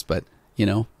do this, but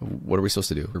what are we supposed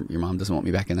to do? Your mom doesn't want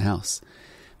me back in the house.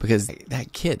 Because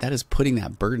that kid, that is putting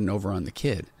that burden over on the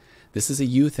kid. This is a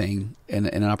you thing and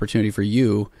an opportunity for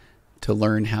you to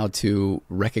learn how to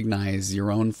recognize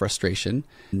your own frustration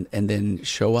and then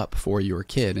show up for your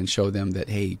kid and show them that,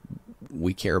 hey,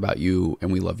 we care about you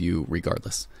and we love you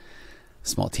regardless.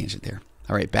 Small tangent there.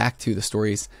 All right, back to the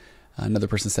stories. Another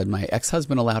person said, my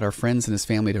ex-husband allowed our friends and his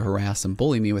family to harass and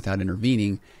bully me without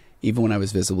intervening, even when I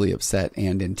was visibly upset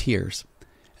and in tears.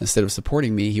 Instead of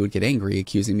supporting me, he would get angry,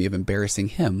 accusing me of embarrassing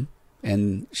him,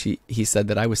 and he said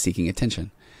that I was seeking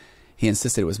attention. He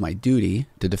insisted it was my duty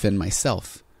to defend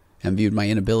myself, and viewed my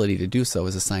inability to do so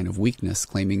as a sign of weakness,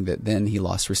 claiming that then he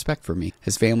lost respect for me.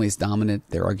 His family is dominant,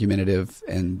 they're argumentative,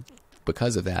 and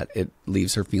because of that, it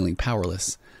leaves her feeling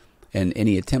powerless. And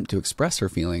any attempt to express her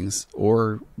feelings,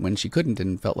 or when she couldn't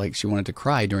and felt like she wanted to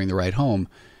cry during the ride home,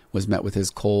 was met with his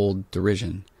cold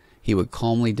derision. He would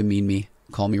calmly demean me,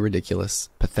 call me ridiculous,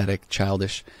 pathetic,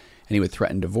 childish, and he would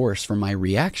threaten divorce for my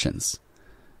reactions.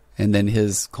 And then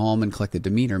his calm and collected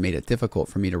demeanor made it difficult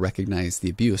for me to recognize the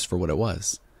abuse for what it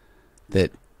was.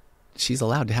 That she's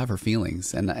allowed to have her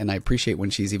feelings. And I appreciate when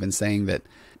she's even saying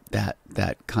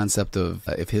that concept of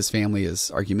if his family is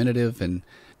argumentative, and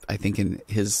I think in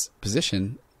his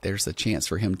position, there's a chance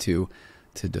for him to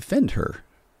defend her.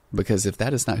 Because if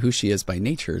that is not who she is by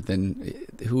nature, then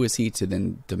who is he to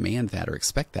then demand that or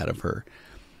expect that of her?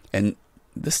 And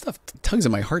this stuff tugs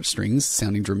at my heartstrings,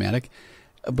 sounding dramatic,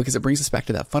 because it brings us back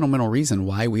to that fundamental reason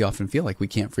why we often feel like we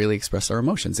can't freely express our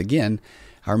emotions. Again,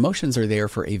 our emotions are there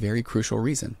for a very crucial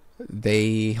reason.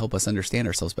 They help us understand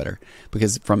ourselves better,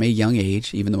 because from a young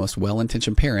age, even the most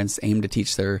well-intentioned parents aim to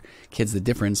teach their kids the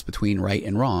difference between right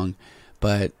and wrong,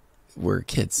 but we're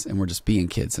kids and we're just being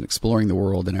kids and exploring the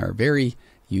world in our very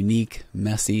unique,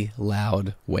 messy,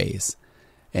 loud ways.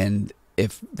 And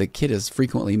if the kid is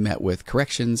frequently met with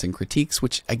corrections and critiques,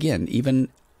 which again, even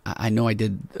I know I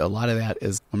did a lot of that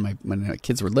as when my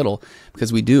kids were little,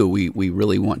 because we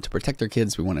really want to protect our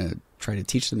kids. We want to try to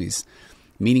teach them these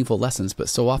meaningful lessons, but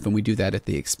so often we do that at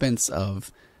the expense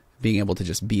of being able to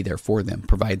just be there for them,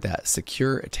 provide that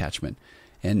secure attachment,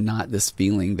 and not this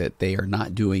feeling that they are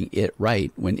not doing it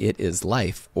right when it is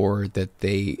life, or that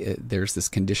there's this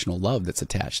conditional love that's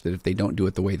attached, that if they don't do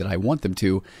it the way that I want them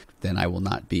to, then I will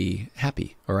not be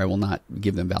happy, or I will not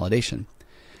give them validation.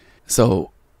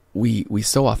 So we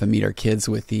so often meet our kids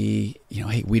with the,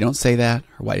 hey, we don't say that,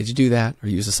 or why did you do that, or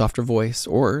use a softer voice,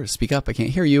 or speak up, I can't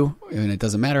hear you, and it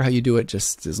doesn't matter how you do it,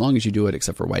 just as long as you do it,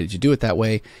 except for why did you do it that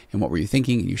way, and what were you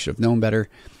thinking, and you should have known better.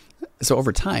 So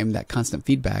over time, that constant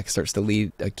feedback starts to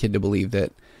lead a kid to believe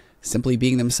that simply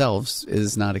being themselves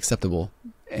is not acceptable,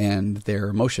 and their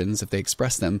emotions, if they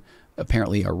express them,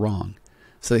 apparently are wrong.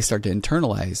 So they start to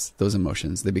internalize those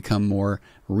emotions. They become more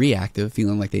reactive,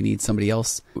 feeling like they need somebody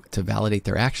else to validate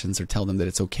their actions or tell them that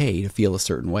it's okay to feel a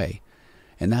certain way.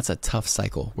 And that's a tough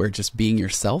cycle where just being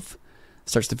yourself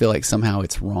starts to feel like somehow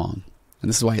it's wrong. And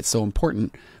this is why it's so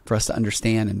important for us to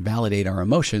understand and validate our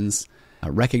emotions,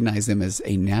 recognize them as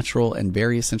a natural and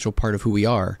very essential part of who we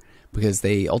are, because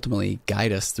they ultimately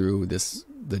guide us through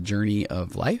the journey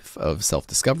of life, of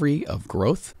self-discovery, of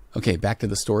growth. Okay, back to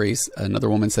the stories. Another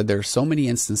woman said, there are so many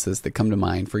instances that come to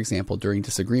mind. For example, during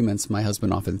disagreements, my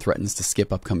husband often threatens to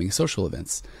skip upcoming social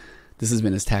events. This has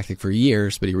been his tactic for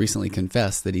years, but he recently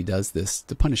confessed that he does this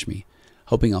to punish me,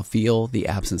 hoping I'll feel the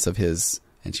absence of his,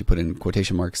 and she put in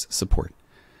quotation marks, support.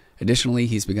 Additionally,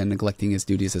 he's begun neglecting his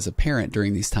duties as a parent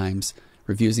during these times,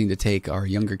 refusing to take our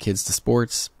younger kids to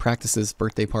sports, practices,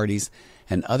 birthday parties,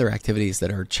 and other activities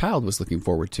that our child was looking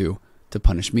forward to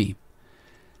punish me.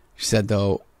 She said,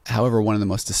 though, however, one of the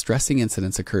most distressing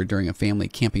incidents occurred during a family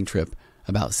camping trip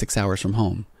about 6 hours from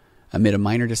home. Amid a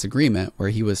minor disagreement where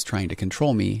he was trying to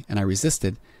control me and I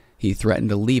resisted, he threatened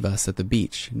to leave us at the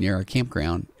beach near our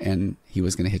campground, and he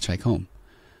was going to hitchhike home.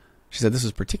 She said this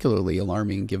was particularly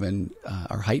alarming given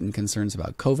our heightened concerns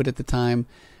about COVID at the time,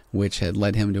 which had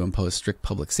led him to impose strict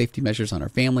public safety measures on our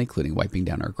family, including wiping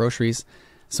down our groceries.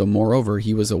 So moreover,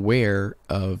 he was aware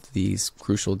of these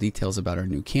crucial details about our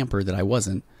new camper that I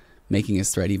wasn't, making his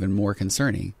threat even more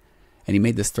concerning. And he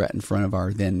made this threat in front of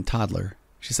our then toddler.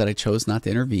 She said I chose not to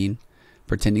intervene,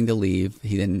 pretending to leave.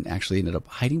 He then actually ended up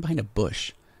hiding behind a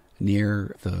bush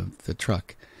near the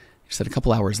truck. She said a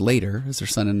couple hours later, as her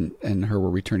son and her were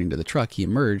returning to the truck, he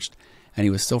emerged, and he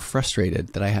was so frustrated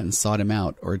that I hadn't sought him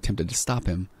out or attempted to stop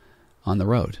him on the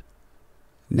road.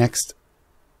 Next,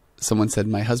 someone said,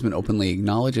 my husband openly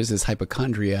acknowledges his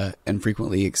hypochondria and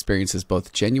frequently experiences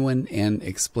both genuine and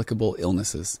explicable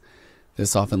illnesses.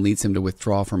 This often leads him to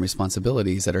withdraw from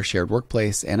responsibilities at our shared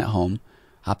workplace and at home,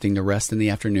 opting to rest in the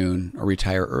afternoon or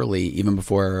retire early even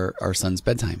before our son's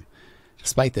bedtime.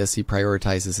 Despite this, he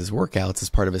prioritizes his workouts as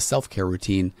part of his self-care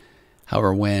routine.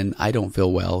 However, when I don't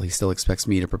feel well, he still expects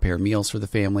me to prepare meals for the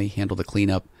family, handle the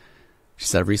cleanup. She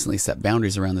said, I've recently set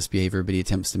boundaries around this behavior, but he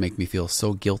attempts to make me feel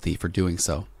so guilty for doing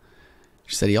so.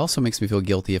 She said he also makes me feel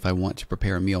guilty if I want to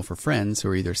prepare a meal for friends who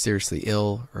are either seriously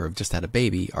ill or have just had a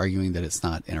baby, arguing that it's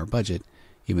not in our budget,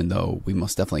 even though we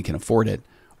most definitely can afford it,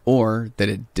 or that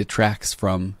it detracts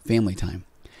from family time.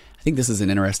 I think this is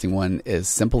an interesting one, as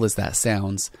simple as that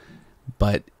sounds,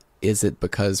 but is it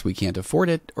because we can't afford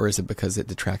it, or is it because it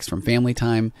detracts from family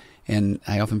time? And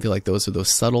I often feel like those are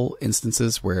those subtle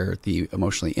instances where the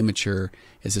emotionally immature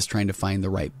is just trying to find the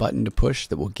right button to push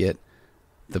that will get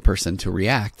the person to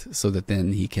react so that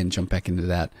then he can jump back into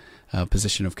that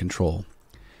position of control.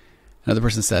 Another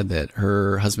person said that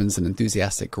her husband's an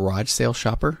enthusiastic garage sale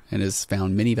shopper and has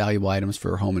found many valuable items for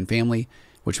her home and family,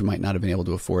 which we might not have been able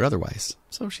to afford otherwise.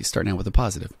 So she's starting out with a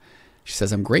positive. She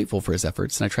says, I'm grateful for his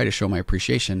efforts and I try to show my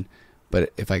appreciation,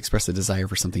 but if I express a desire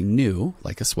for something new,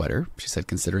 like a sweater, she said,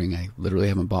 considering I literally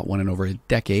haven't bought one in over a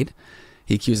decade,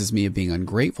 he accuses me of being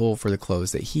ungrateful for the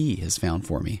clothes that he has found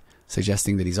for me,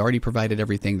 suggesting that he's already provided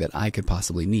everything that I could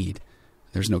possibly need.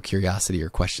 There's no curiosity or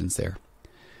questions there.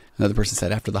 Another person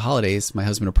said, after the holidays, my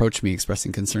husband approached me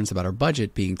expressing concerns about our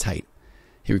budget being tight.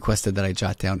 He requested that I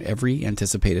jot down every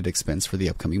anticipated expense for the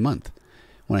upcoming month.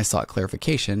 when I sought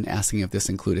clarification, asking if this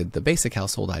included the basic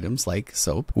household items like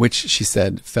soap, which she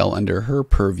said fell under her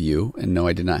purview. And no,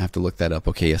 I did not have to look that up.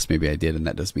 Okay, yes, maybe I did. And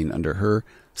that does mean under her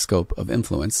scope of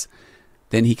influence.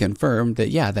 Then he confirmed that,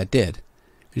 yeah, that did.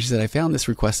 And she said, I found this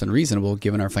request unreasonable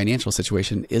given our financial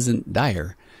situation isn't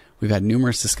dire. We've had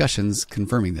numerous discussions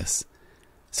confirming this.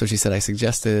 So she said, I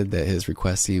suggested that his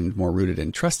request seemed more rooted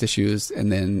in trust issues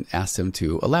and then asked him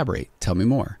to elaborate, tell me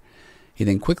more. He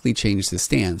then quickly changed his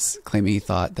stance, claiming he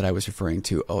thought that I was referring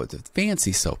to, the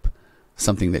fancy soap,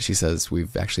 something that she says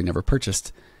we've actually never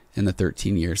purchased in the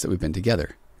 13 years that we've been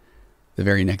together. The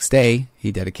very next day,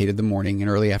 he dedicated the morning and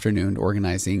early afternoon to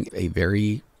organizing a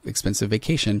very expensive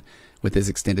vacation with his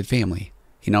extended family.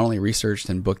 He not only researched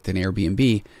and booked an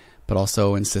Airbnb, but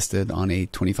also insisted on a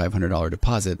 $2,500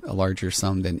 deposit, a larger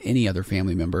sum than any other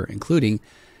family member, including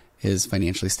his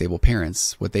financially stable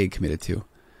parents, what they had committed to.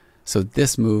 So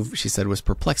this move, she said, was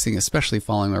perplexing, especially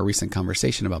following our recent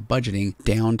conversation about budgeting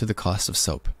down to the cost of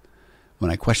soap. When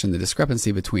I questioned the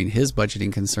discrepancy between his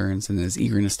budgeting concerns and his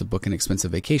eagerness to book an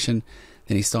expensive vacation,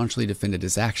 then he staunchly defended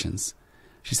his actions.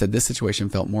 She said this situation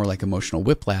felt more like emotional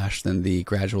whiplash than the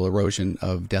gradual erosion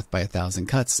of death by 1,000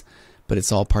 cuts, but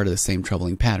it's all part of the same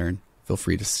troubling pattern. Feel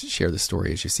free to share the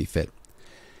story as you see fit.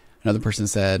 Another person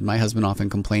said, my husband often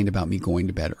complained about me going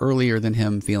to bed earlier than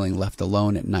him, feeling left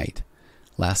alone at night.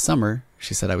 Last summer,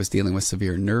 she said I was dealing with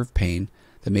severe nerve pain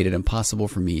that made it impossible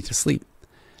for me to sleep.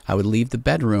 I would leave the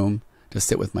bedroom to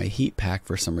sit with my heat pack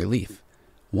for some relief.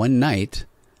 One night,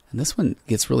 and this one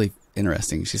gets really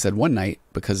interesting, she said one night,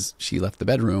 because she left the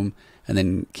bedroom and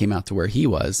then came out to where he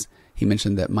was, he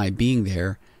mentioned that my being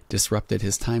there disrupted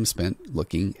his time spent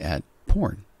looking at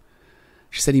porn.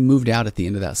 She said he moved out at the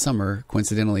end of that summer,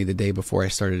 coincidentally the day before I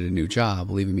started a new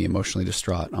job, leaving me emotionally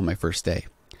distraught on my first day.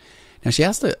 Now, she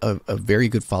asked a very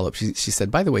good follow-up. She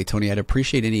said, by the way, Tony, I'd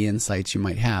appreciate any insights you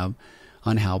might have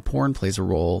on how porn plays a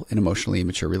role in emotionally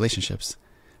immature relationships.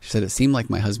 She said, it seemed like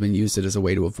my husband used it as a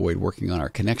way to avoid working on our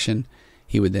connection.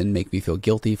 He would then make me feel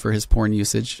guilty for his porn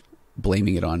usage,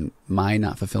 blaming it on my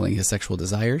not fulfilling his sexual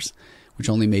desires, which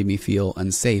only made me feel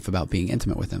unsafe about being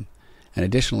intimate with him. And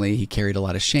additionally, he carried a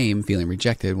lot of shame, feeling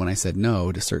rejected when I said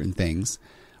no to certain things,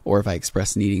 or if I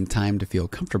expressed needing time to feel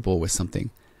comfortable with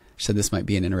something. She said this might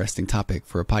be an interesting topic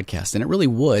for a podcast, and it really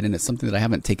would, and it's something that I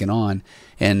haven't taken on.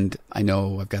 And I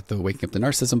know I've got the Waking Up to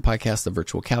Narcissism podcast, the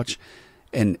Virtual Couch,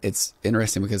 and it's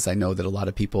interesting because I know that a lot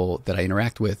of people that I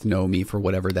interact with know me for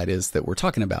whatever that is that we're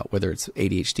talking about, whether it's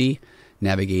ADHD,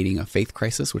 navigating a faith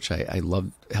crisis, which I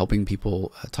love helping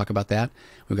people talk about that.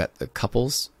 We've got the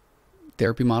couples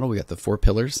therapy model. We got the 4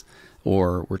 pillars,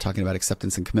 or we're talking about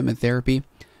acceptance and commitment therapy.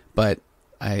 But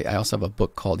I also have a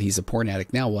book called He's a Porn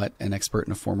Addict, Now What? An Expert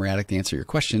and a Former Addict to Answer Your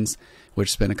Questions,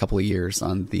 which spent a couple of years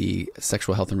on the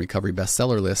Sexual Health and Recovery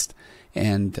bestseller list.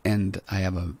 And I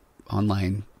have an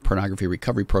online pornography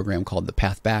recovery program called The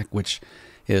Path Back, which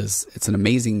it's an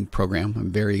amazing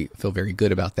program. Feel very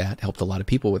good about that. Helped a lot of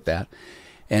people with that.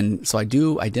 And so I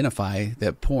do identify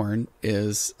that porn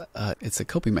is it's a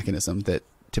coping mechanism that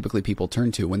typically people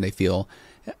turn to when they feel,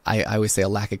 I always say, a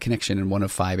lack of connection in one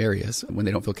of 5 areas. When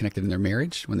they don't feel connected in their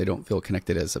marriage, when they don't feel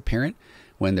connected as a parent,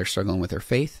 when they're struggling with their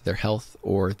faith, their health,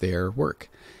 or their work.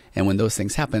 And when those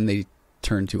things happen, they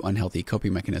turn to unhealthy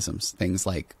coping mechanisms, things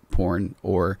like porn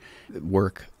or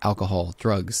work, alcohol,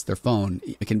 drugs, their phone.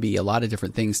 It can be a lot of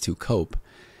different things to cope.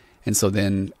 And so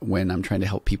then when I'm trying to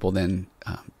help people then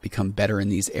become better in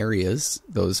these areas,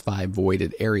 those 5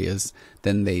 voided areas,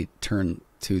 then they turn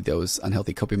to those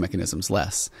unhealthy coping mechanisms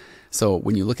less. So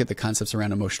when you look at the concepts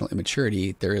around emotional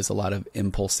immaturity, there is a lot of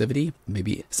impulsivity.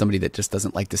 Maybe somebody that just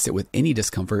doesn't like to sit with any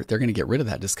discomfort, they're going to get rid of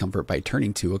that discomfort by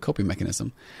turning to a coping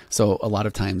mechanism. So a lot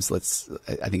of times,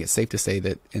 I think it's safe to say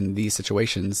that in these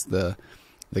situations, the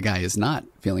guy is not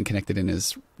feeling connected in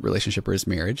his relationship or his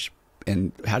marriage.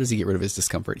 And how does he get rid of his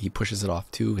discomfort? He pushes it off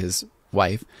to his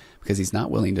wife because he's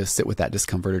not willing to sit with that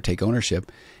discomfort or take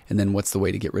ownership. And then what's the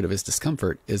way to get rid of his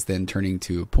discomfort is then turning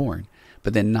to porn,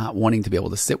 but then not wanting to be able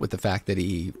to sit with the fact that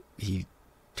he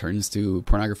turns to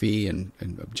pornography and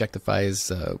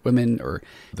objectifies women, or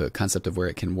the concept of where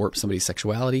it can warp somebody's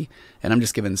sexuality. And I'm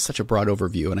just giving such a broad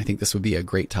overview, and I think this would be a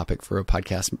great topic for a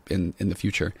podcast in the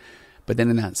future. But then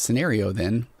in that scenario,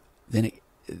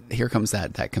 here comes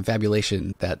that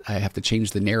confabulation that I have to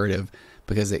change the narrative,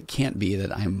 because it can't be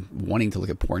that I'm wanting to look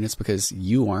at porn. It's because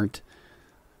you aren't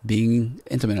being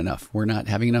intimate enough. We're not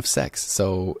having enough sex.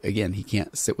 So again, he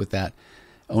can't sit with that,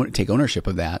 take ownership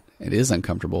of that. It is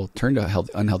uncomfortable. Turn to an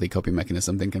unhealthy coping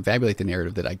mechanism, then confabulate the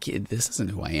narrative that this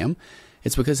isn't who I am.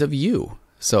 It's because of you.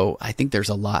 So I think there's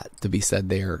a lot to be said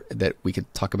there that we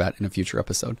could talk about in a future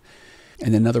episode.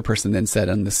 And another person then said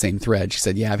on the same thread, she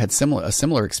said, yeah, I've had a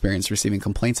similar experience receiving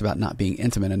complaints about not being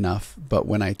intimate enough. But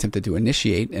when I attempted to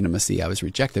initiate intimacy, I was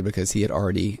rejected because he had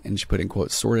already, and she put in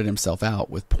quotes, sorted himself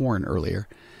out with porn earlier.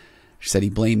 She said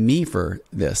he blamed me for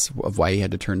this, of why he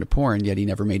had to turn to porn, yet he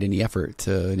never made any effort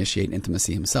to initiate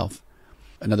intimacy himself.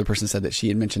 Another person said that she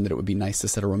had mentioned that it would be nice to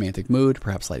set a romantic mood,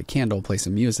 perhaps light a candle, play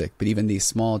some music, but even these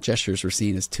small gestures were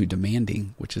seen as too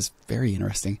demanding, which is very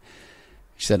interesting.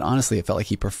 She said, honestly, it felt like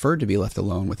he preferred to be left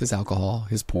alone with his alcohol,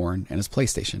 his porn, and his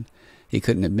PlayStation. He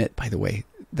couldn't admit, by the way,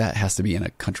 that has to be in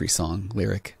a country song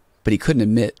lyric, but he couldn't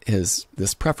admit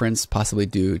this preference, possibly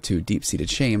due to deep-seated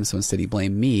shame, so instead he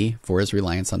blamed me for his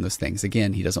reliance on those things.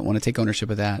 Again, he doesn't want to take ownership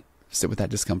of that, sit with that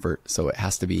discomfort, so it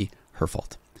has to be her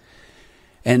fault.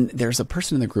 And there's a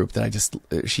person in the group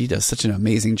that she does such an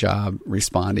amazing job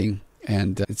responding,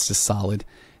 and it's just solid.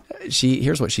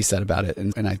 Here's what she said about it,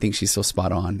 and I think she's so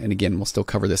spot on. And again, we'll still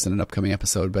cover this in an upcoming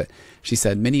episode, but she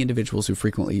said, many individuals who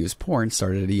frequently use porn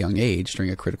started at a young age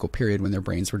during a critical period when their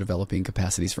brains were developing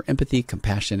capacities for empathy,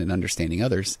 compassion, and understanding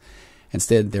others.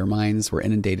 Instead, their minds were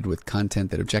inundated with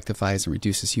content that objectifies and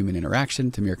reduces human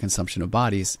interaction to mere consumption of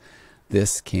bodies.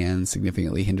 This can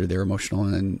significantly hinder their emotional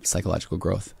and psychological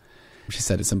growth. She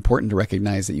said, it's important to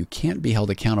recognize that you can't be held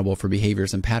accountable for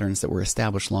behaviors and patterns that were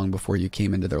established long before you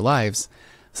came into their lives.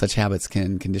 Such habits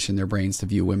can condition their brains to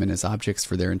view women as objects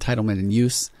for their entitlement and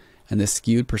use, and this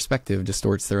skewed perspective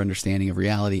distorts their understanding of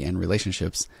reality and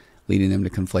relationships, leading them to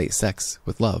conflate sex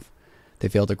with love. They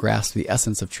fail to grasp the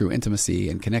essence of true intimacy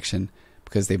and connection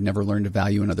because they've never learned to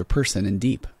value another person in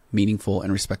deep, meaningful,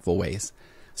 and respectful ways.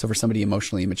 So for somebody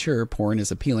emotionally immature, porn is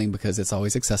appealing because it's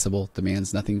always accessible,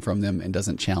 demands nothing from them, and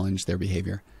doesn't challenge their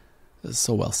behavior.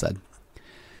 So well said.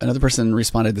 Another person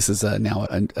responded, this is now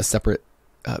a separate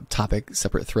topic,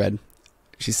 separate thread.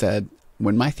 She said,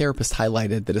 when my therapist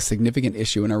highlighted that a significant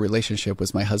issue in our relationship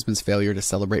was my husband's failure to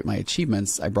celebrate my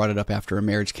achievements, I brought it up after a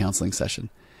marriage counseling session.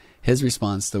 His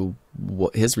response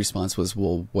was,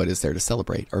 well, what is there to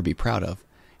celebrate or be proud of?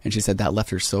 And she said that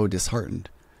left her so disheartened.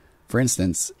 For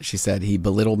instance, she said he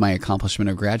belittled my accomplishment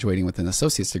of graduating with an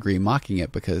associate's degree, mocking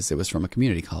it because it was from a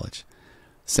community college.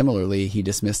 Similarly, he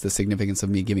dismissed the significance of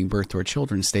me giving birth to our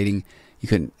children, stating you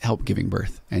couldn't help giving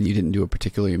birth and you didn't do a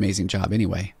particularly amazing job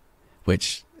anyway,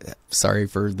 which, sorry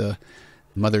for the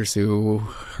mothers who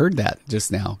heard that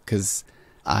just now, because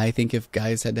I think if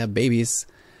guys had to have babies,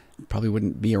 probably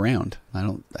wouldn't be around.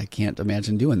 I can't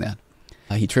imagine doing that.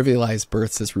 He trivialized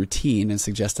births as routine and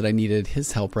suggested I needed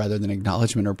his help rather than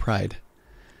acknowledgement or pride.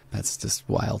 That's just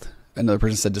wild. Another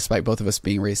person said, despite both of us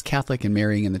being raised Catholic and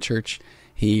marrying in the church,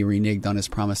 he reneged on his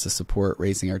promise to support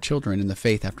raising our children in the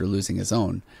faith after losing his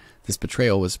own. This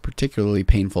betrayal was particularly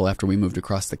painful after we moved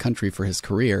across the country for his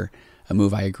career, a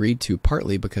move I agreed to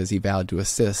partly because he vowed to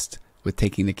assist with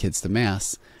taking the kids to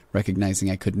Mass,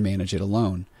 recognizing I couldn't manage it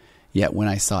alone. Yet when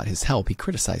I sought his help, he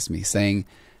criticized me, saying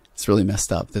it's really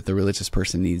messed up that the religious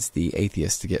person needs the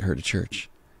atheist to get her to church.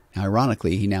 Now,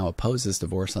 ironically, he now opposes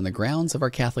divorce on the grounds of our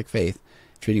Catholic faith,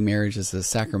 treating marriage as a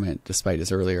sacrament despite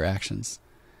his earlier actions.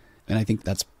 And I think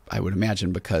that's, I would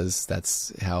imagine, because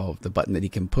that's how the button that he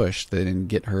can push then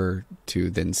get her to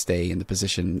then stay in the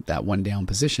position, that one down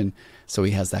position, so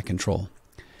he has that control.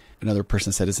 Another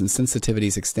person said his insensitivity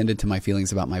is extended to my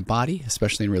feelings about my body,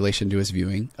 especially in relation to his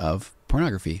viewing of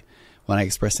pornography. When I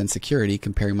expressed insecurity,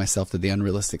 comparing myself to the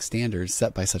unrealistic standards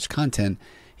set by such content,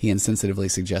 he insensitively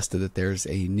suggested that there's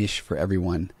a niche for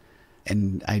everyone.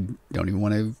 And I don't even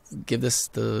want to give this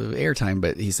the airtime,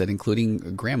 but he said,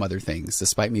 including grandmother things,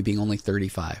 despite me being only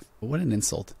 35. What an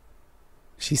insult.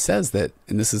 She says that,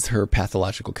 and this is her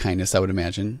pathological kindness, I would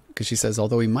imagine, because she says,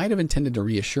 although he might have intended to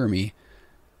reassure me,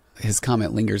 his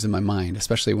comment lingers in my mind,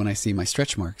 especially when I see my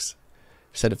stretch marks.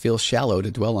 She said it feels shallow to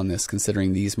dwell on this,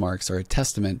 considering these marks are a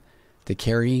testament to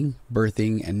carrying,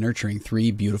 birthing, and nurturing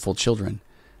 3 beautiful children,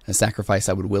 a sacrifice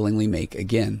I would willingly make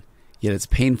again. Yet it's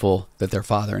painful that their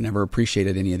father never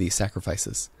appreciated any of these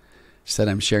sacrifices. She said,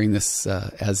 I'm sharing this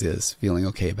as is, feeling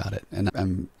okay about it. And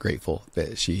I'm grateful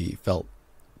that she felt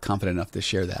confident enough to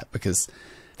share that, because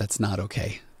that's not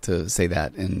okay to say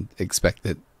that and expect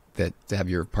that to have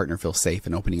your partner feel safe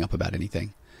and opening up about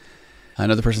anything.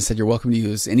 Another person said, you're welcome to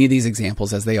use any of these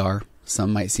examples as they are.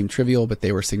 Some might seem trivial, but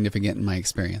they were significant in my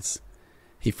experience.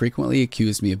 He frequently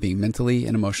accused me of being mentally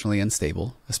and emotionally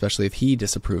unstable, especially if he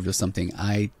disapproved of something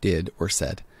I did or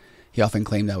said. He often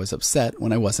claimed I was upset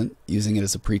when I wasn't, using it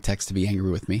as a pretext to be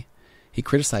angry with me. He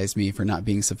criticized me for not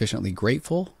being sufficiently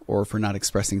grateful or for not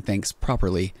expressing thanks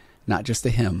properly, not just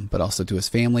to him, but also to his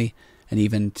family and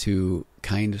even to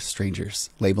kind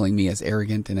strangers, labeling me as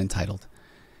arrogant and entitled.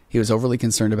 He was overly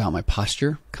concerned about my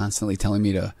posture, constantly telling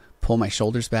me to pull my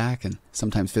shoulders back and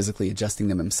sometimes physically adjusting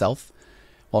them himself.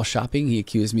 While shopping, he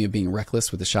accused me of being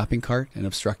reckless with the shopping cart and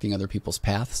obstructing other people's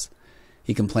paths.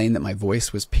 He complained that my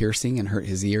voice was piercing and hurt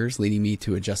his ears, leading me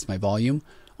to adjust my volume,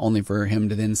 only for him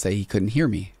to then say he couldn't hear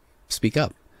me. Speak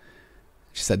up.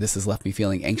 She said this has left me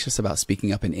feeling anxious about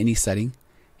speaking up in any setting.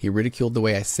 He ridiculed the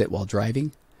way I sit while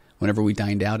driving. Whenever we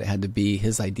dined out, it had to be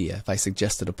his idea. If I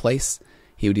suggested a place,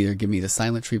 he would either give me the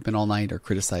silent treatment all night or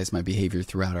criticize my behavior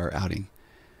throughout our outing.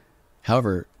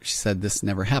 However, she said this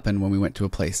never happened when we went to a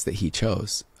place that he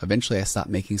chose. Eventually, I stopped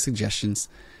making suggestions,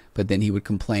 but then he would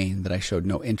complain that I showed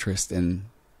no interest in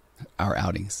our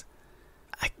outings.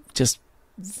 I just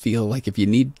feel like if you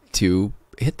need to,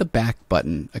 hit the back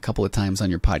button a couple of times on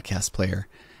your podcast player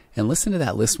and listen to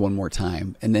that list one more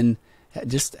time, and then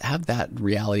just have that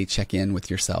reality check in with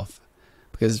yourself.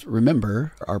 Because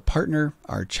remember, our partner,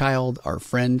 our child, our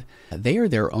friend, they are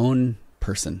their own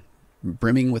person,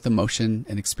 brimming with emotion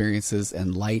and experiences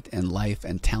and light and life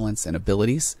and talents and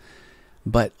abilities.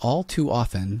 But all too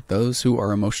often, those who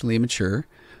are emotionally immature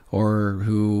or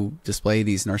who display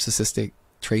these narcissistic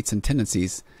traits and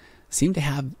tendencies seem to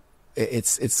have,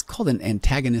 it's called an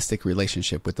antagonistic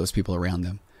relationship with those people around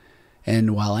them.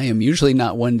 And while I am usually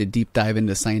not one to deep dive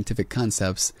into scientific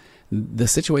concepts, the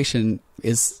situation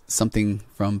is something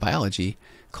from biology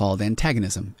called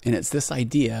antagonism. And it's this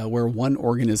idea where one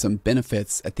organism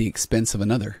benefits at the expense of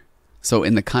another. So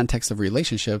in the context of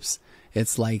relationships,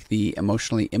 it's like the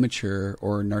emotionally immature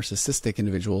or narcissistic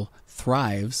individual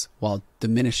thrives while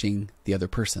diminishing the other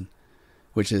person,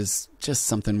 which is just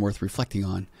something worth reflecting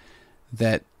on.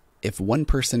 That if one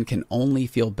person can only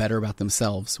feel better about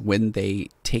themselves when they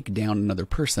take down another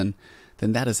person,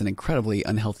 then that is an incredibly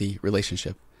unhealthy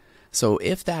relationship. So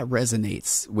if that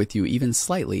resonates with you even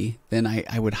slightly, then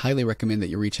I would highly recommend that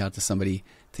you reach out to somebody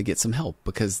to get some help,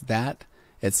 because that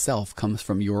itself comes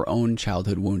from your own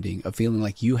childhood wounding of feeling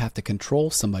like you have to control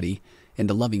somebody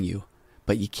into loving you,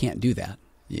 but you can't do that.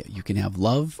 You can have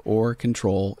love or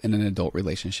control in an adult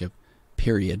relationship,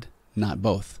 period, not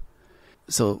both.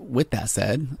 So with that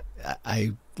said,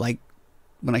 I like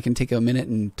when I can take a minute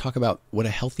and talk about what a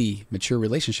healthy, mature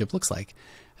relationship looks like,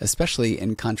 especially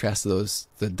in contrast to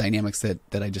the dynamics that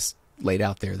I just laid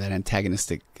out there, that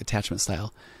antagonistic attachment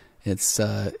style. It's,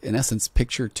 in essence,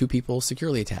 picture two people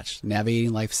securely attached,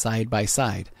 navigating life side by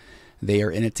side. They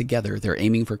are in it together. They're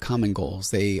aiming for common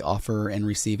goals. They offer and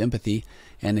receive empathy,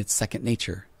 and it's second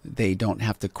nature. They don't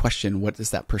have to question, what does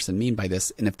that person mean by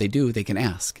this? And if they do, they can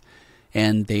ask.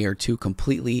 And they are two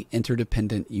completely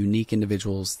interdependent, unique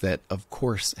individuals that, of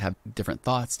course, have different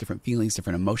thoughts, different feelings,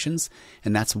 different emotions.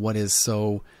 And that's what is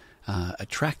so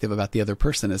attractive about the other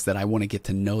person, is that I want to get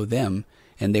to know them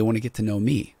and they want to get to know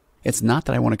me. It's not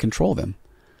that I want to control them.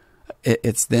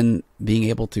 It's then being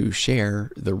able to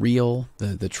share the real,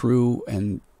 the true,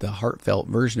 and the heartfelt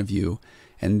version of you.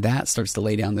 And that starts to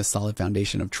lay down this solid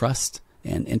foundation of trust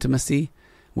and intimacy.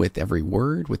 With every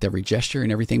word, with every gesture, and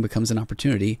everything becomes an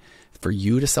opportunity for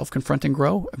you to self-confront and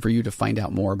grow, and for you to find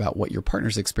out more about what your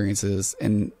partner's experience is,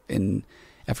 and in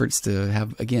efforts to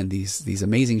have, again, these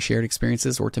amazing shared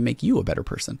experiences, or to make you a better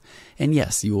person. And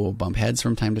yes, you will bump heads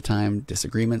from time to time,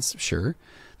 disagreements, sure,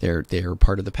 they're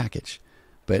part of the package.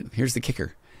 But here's the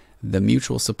kicker. The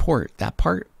mutual support, that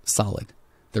part, solid.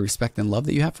 The respect and love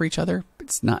that you have for each other,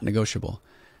 it's not negotiable.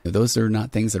 Those are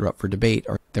not things that are up for debate,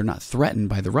 or they're not threatened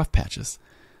by the rough patches.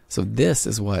 So this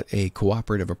is what a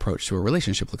cooperative approach to a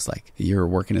relationship looks like. You're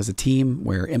working as a team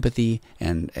where empathy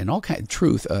and all kind of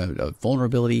truth,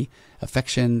 vulnerability,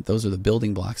 affection, those are the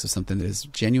building blocks of something that is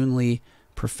genuinely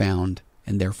profound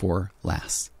and therefore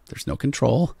lasts. There's no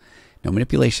control, no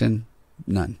manipulation,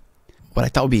 none. What I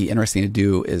thought would be interesting to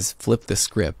do is flip the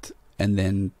script and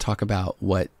then talk about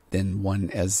what then one,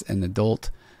 as an adult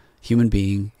human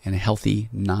being in a healthy,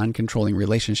 non-controlling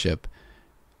relationship,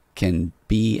 can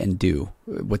be and do,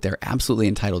 what they're absolutely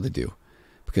entitled to do.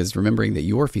 Because remembering that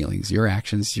your feelings, your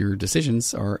actions, your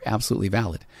decisions are absolutely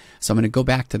valid. So I'm going to go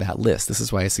back to that list. This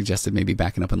is why I suggested maybe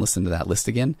backing up and listening to that list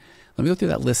again. Let me go through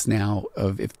that list now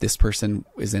of if this person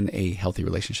is in a healthy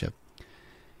relationship.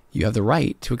 You have the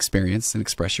right to experience and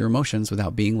express your emotions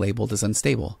without being labeled as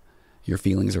unstable. Your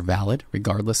feelings are valid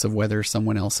regardless of whether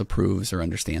someone else approves or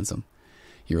understands them.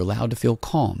 You're allowed to feel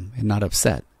calm and not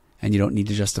upset. And you don't need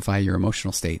to justify your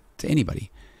emotional state to anybody.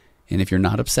 And if you're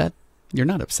not upset, you're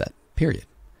not upset, period.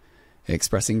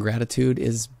 Expressing gratitude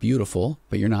is beautiful,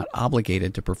 but you're not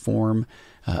obligated to perform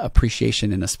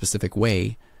appreciation in a specific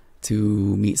way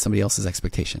to meet somebody else's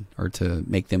expectation or to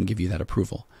make them give you that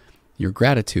approval. Your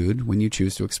gratitude, when you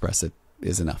choose to express it,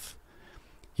 is enough.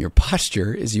 Your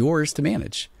posture is yours to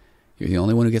manage. You're the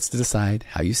only one who gets to decide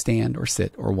how you stand or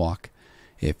sit or walk.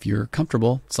 If you're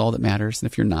comfortable, it's all that matters. And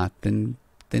if you're not, then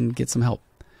get some help.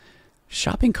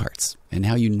 Shopping carts and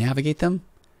how you navigate them,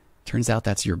 turns out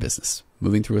that's your business.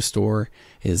 Moving through a store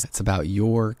it's about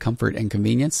your comfort and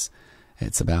convenience.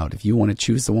 It's about if you want to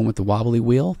choose the one with the wobbly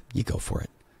wheel, you go for it.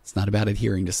 It's not about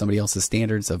adhering to somebody else's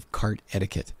standards of cart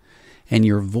etiquette. And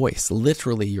your voice,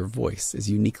 literally your voice, is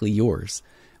uniquely yours.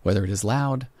 Whether it is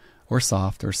loud or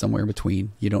soft or somewhere in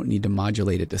between, you don't need to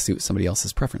modulate it to suit somebody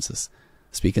else's preferences.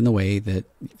 Speak in the way that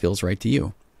feels right to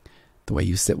you. The way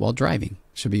you sit while driving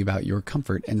should be about your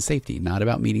comfort and safety, not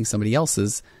about meeting somebody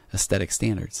else's aesthetic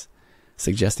standards.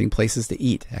 Suggesting places to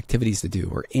eat, activities to do,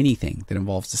 or anything that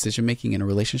involves decision-making in a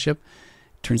relationship,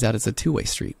 turns out it's a two-way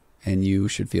street. And you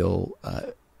should feel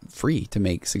free to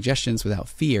make suggestions without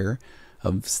fear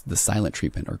of the silent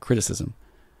treatment or criticism.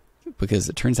 Because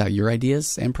it turns out your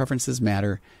ideas and preferences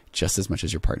matter just as much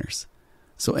as your partner's.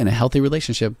 So in a healthy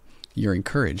relationship, you're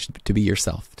encouraged to be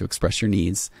yourself, to express your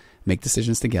needs, make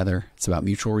decisions together. It's about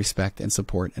mutual respect and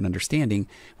support and understanding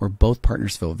where both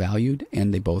partners feel valued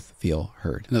and they both feel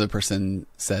heard. Another person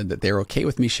said that they're okay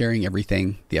with me sharing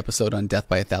everything. The episode on Death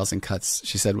by a Thousand Cuts,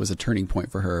 she said, was a turning point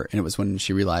for her, and it was when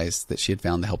she realized that she had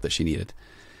found the help that she needed.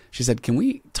 She said, "Can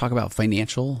we talk about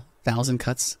financial thousand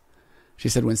cuts?" She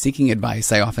said, "When seeking advice,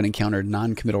 I often encountered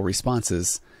non-committal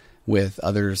responses, with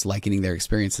others likening their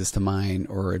experiences to mine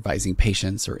or advising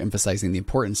patience or emphasizing the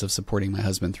importance of supporting my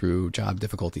husband through job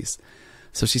difficulties."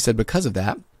 So she said, because of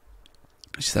that,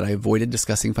 she said, "I avoided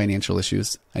discussing financial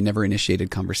issues. I never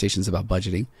initiated conversations about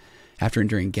budgeting. After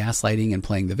enduring gaslighting and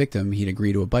playing the victim, he'd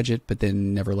agree to a budget, but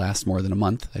then never last more than a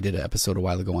month." I did an episode a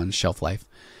while ago on shelf life.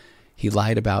 "He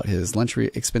lied about his lunch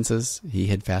expenses. He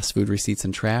hid fast food receipts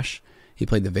in trash. He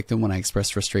played the victim when I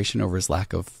expressed frustration over his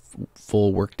lack of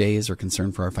full work days or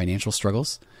concern for our financial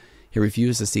struggles. He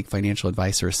refused to seek financial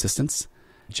advice or assistance.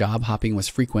 Job hopping was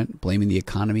frequent, blaming the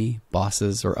economy,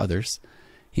 bosses, or others.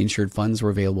 He ensured funds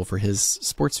were available for his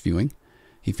sports viewing.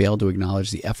 He failed to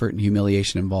acknowledge the effort and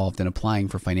humiliation involved in applying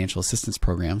for financial assistance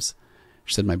programs."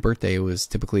 She said, "My birthday was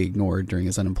typically ignored during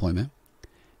his unemployment.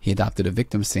 He adopted a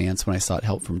victim stance when I sought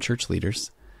help from church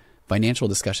leaders. Financial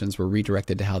discussions were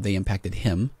redirected to how they impacted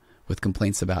him, with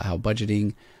complaints about how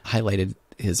budgeting highlighted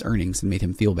his earnings and made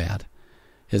him feel bad.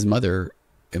 His mother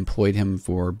employed him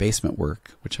for basement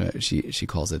work," which she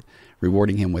calls it,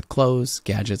 "rewarding him with clothes,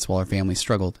 gadgets while our family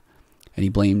struggled. And he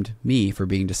blamed me for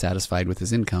being dissatisfied with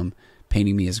his income,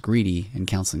 painting me as greedy in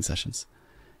counseling sessions.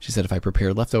 She said if I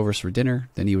prepared leftovers for dinner,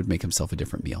 then he would make himself a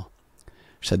different meal."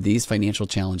 She said these financial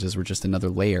challenges were just another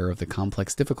layer of the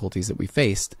complex difficulties that we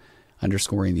faced,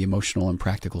 underscoring the emotional and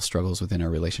practical struggles within our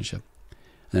relationship.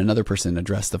 And another person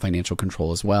addressed the financial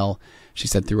control as well. She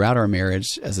said, "Throughout our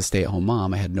marriage, as a stay-at-home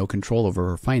mom, I had no control over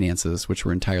her finances, which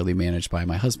were entirely managed by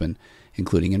my husband,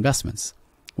 including investments.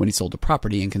 When he sold a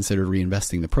property and considered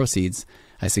reinvesting the proceeds,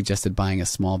 I suggested buying a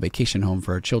small vacation home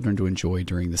for our children to enjoy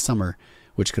during the summer,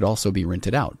 which could also be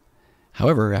rented out.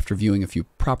 However, after viewing a few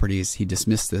properties, he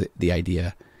dismissed the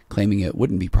idea, claiming it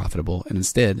wouldn't be profitable, and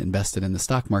instead invested in the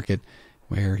stock market,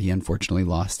 where he unfortunately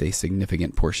lost a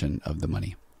significant portion of the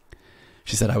money."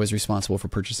 She said, "I was responsible for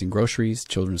purchasing groceries,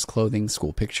 children's clothing,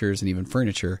 school pictures, and even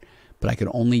furniture, but I could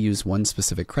only use one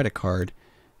specific credit card,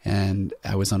 and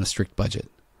I was on a strict budget.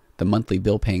 The monthly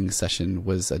bill-paying session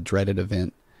was a dreaded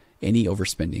event. Any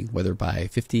overspending, whether by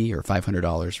 $50 or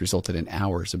 $500, resulted in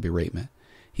hours of beratement.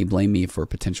 He blamed me for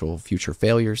potential future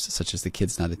failures, such as the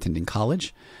kids not attending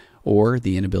college, or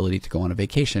the inability to go on a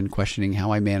vacation, questioning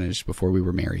how I managed before we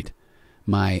were married.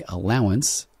 My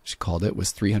allowance," she called it,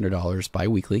 "was $300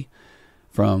 biweekly,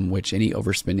 from which any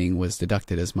overspending was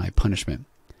deducted as my punishment.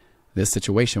 This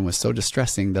situation was so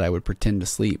distressing that I would pretend to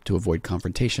sleep to avoid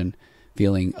confrontation,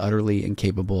 feeling utterly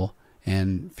incapable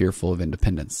and fearful of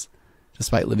independence.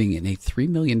 Despite living in a $3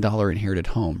 million inherited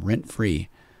home, rent-free,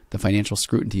 the financial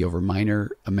scrutiny over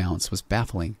minor amounts was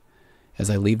baffling. As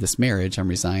I leave this marriage, I'm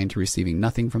resigned to receiving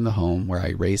nothing from the home where I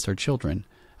raised our children,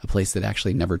 a place that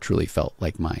actually never truly felt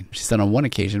like mine." She said, "On one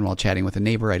occasion, while chatting with a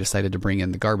neighbor, I decided to bring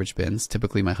in the garbage bins,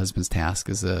 typically my husband's task,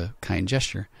 as a kind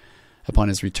gesture. Upon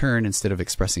his return, instead of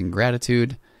expressing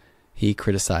gratitude, he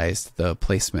criticized the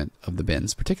placement of the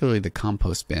bins, particularly the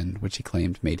compost bin, which he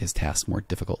claimed made his task more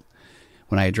difficult.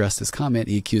 When I addressed his comment,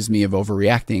 he accused me of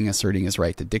overreacting, asserting his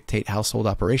right to dictate household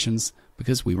operations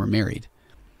because we were married."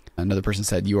 Another person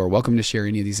said, "You are welcome to share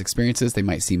any of these experiences. They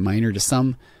might seem minor to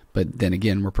some, but then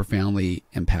again were profoundly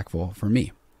impactful for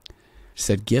me." She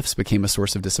said, "Gifts became a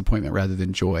source of disappointment rather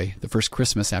than joy. The first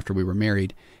Christmas after we were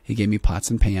married, he gave me pots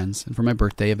and pans, and for my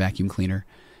birthday, a vacuum cleaner.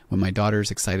 When my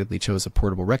daughters excitedly chose a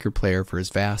portable record player for his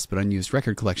vast but unused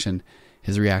record collection,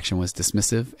 his reaction was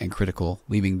dismissive and critical,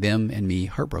 leaving them and me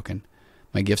heartbroken.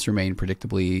 My gifts remain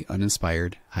predictably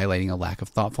uninspired, highlighting a lack of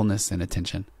thoughtfulness and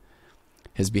attention.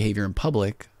 His behavior in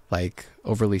public, like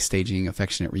overly staging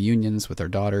affectionate reunions with our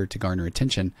daughter to garner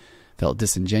attention, felt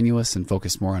disingenuous and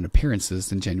focused more on appearances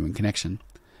than genuine connection.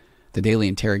 The daily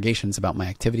interrogations about my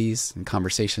activities and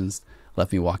conversations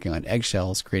left me walking on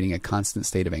eggshells, creating a constant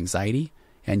state of anxiety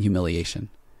and humiliation.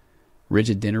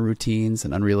 Rigid dinner routines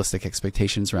and unrealistic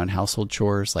expectations around household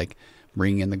chores, like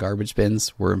bringing in the garbage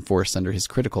bins, were enforced under his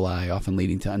critical eye, often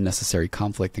leading to unnecessary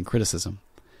conflict and criticism.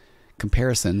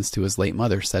 Comparisons to his late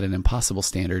mother set an impossible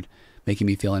standard, making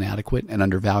me feel inadequate and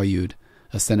undervalued,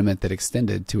 a sentiment that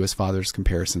extended to his father's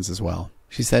comparisons as well.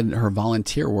 She said her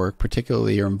volunteer work,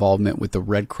 particularly her involvement with the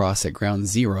Red Cross at Ground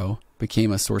Zero,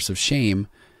 became a source of shame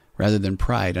rather than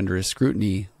pride under his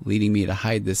scrutiny, leading me to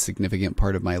hide this significant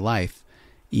part of my life,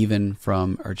 even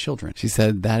from our children. She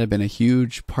said that had been a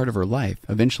huge part of her life.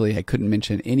 Eventually, I couldn't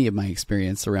mention any of my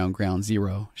experience around Ground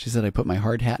Zero. She said I put my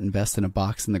hard hat and vest in a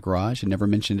box in the garage and never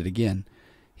mentioned it again.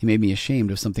 He made me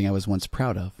ashamed of something I was once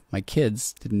proud of. My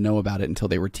kids didn't know about it until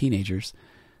they were teenagers.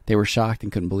 They were shocked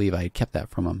and couldn't believe I had kept that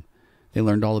from them. They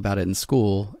learned all about it in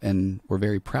school and were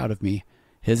very proud of me.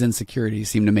 His insecurities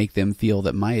seemed to make them feel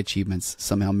that my achievements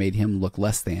somehow made him look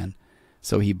less than,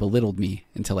 so he belittled me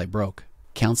until I broke.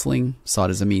 Counseling, sought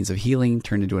as a means of healing,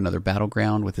 turned into another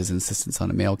battleground with his insistence on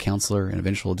a male counselor and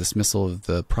eventual dismissal of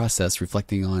the process,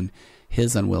 reflecting on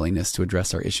his unwillingness to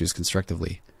address our issues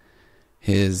constructively.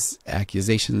 His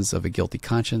accusations of a guilty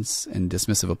conscience and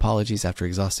dismissive apologies after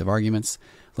exhaustive arguments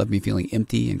left me feeling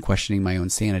empty and questioning my own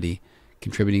sanity,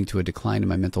 contributing to a decline in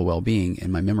my mental well-being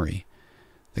and my memory.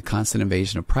 The constant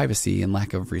invasion of privacy and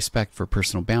lack of respect for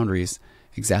personal boundaries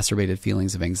exacerbated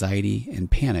feelings of anxiety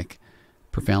and panic,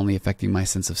 profoundly affecting my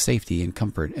sense of safety and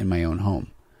comfort in my own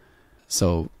home.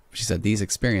 So she said these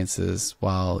experiences,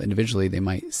 while individually they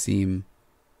might seem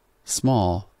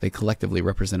small, they collectively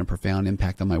represent a profound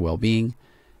impact on my well-being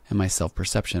and my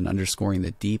self-perception, underscoring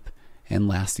the deep and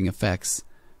lasting effects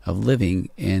of living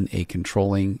in a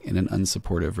controlling and an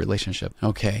unsupportive relationship.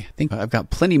 Okay, I think I've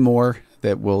got plenty more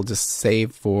that we'll just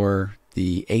save for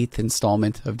the 8th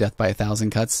installment of Death by a Thousand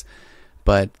Cuts,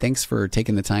 but thanks for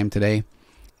taking the time today.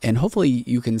 And hopefully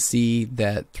you can see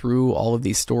that through all of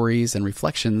these stories and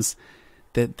reflections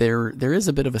that there is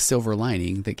a bit of a silver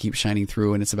lining that keeps shining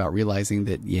through, and it's about realizing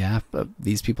that,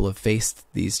 these people have faced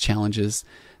these challenges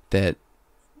that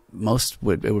it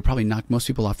would probably knock most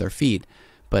people off their feet.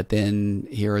 But then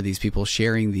here are these people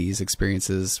sharing these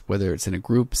experiences, whether it's in a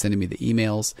group, sending me the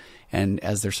emails, and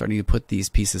as they're starting to put these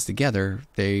pieces together,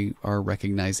 they are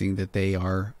recognizing that they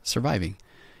are surviving.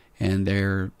 And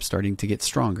they're starting to get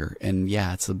stronger. And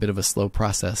yeah, it's a bit of a slow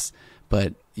process,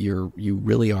 but you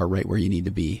really are right where you need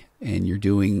to be. And you're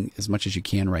doing as much as you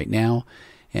can right now.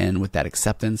 And with that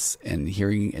acceptance and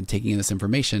hearing and taking in this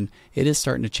information, it is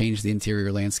starting to change the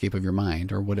interior landscape of your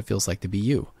mind, or what it feels like to be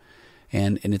you.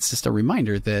 And it's just a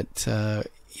reminder that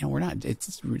we're not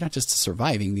just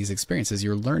surviving these experiences.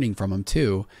 You're learning from them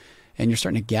too, and you're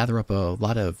starting to gather up a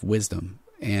lot of wisdom,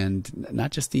 and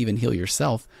not just to even heal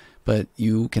yourself, but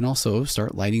you can also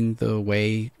start lighting the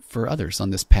way for others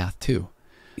on this path too.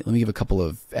 Let me give a couple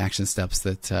of action steps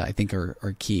that I think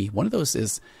are key. One of those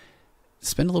is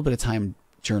spend a little bit of time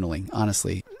journaling,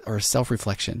 honestly, or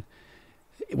self-reflection.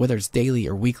 Whether it's daily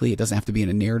or weekly, it doesn't have to be in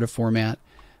a narrative format,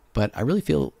 but I really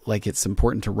feel like it's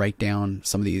important to write down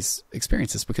some of these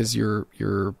experiences, because your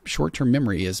short-term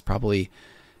memory is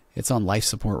it's on life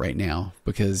support right now,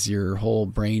 because your whole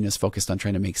brain is focused on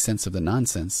trying to make sense of the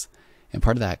nonsense. And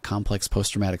part of that complex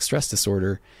post-traumatic stress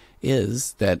disorder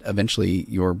is that eventually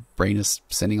your brain is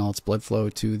sending all its blood flow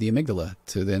to the amygdala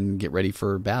to then get ready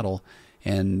for battle.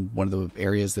 And one of the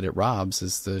areas that it robs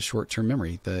is the short-term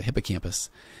memory, the hippocampus.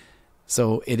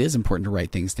 So it is important to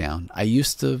write things down. I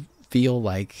used to feel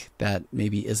like that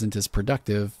maybe isn't as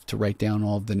productive to write down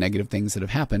all of the negative things that have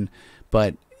happened.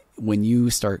 But when you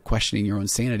start questioning your own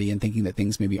sanity and thinking that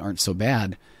things maybe aren't so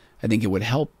bad, I think it would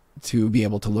help to be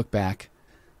able to look back.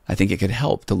 I think it could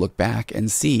help to look back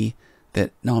and see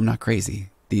that, no, I'm not crazy.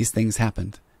 These things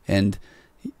happened. And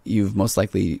you've most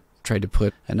likely tried to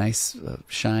put a nice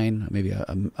shine, maybe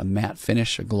a matte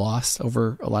finish, a gloss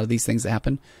over a lot of these things that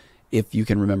happen, if you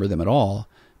can remember them at all.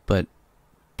 But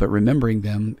remembering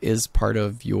them is part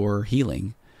of your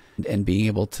healing, and being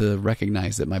able to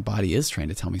recognize that my body is trying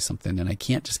to tell me something, and I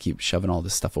can't just keep shoving all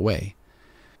this stuff away.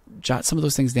 Jot some of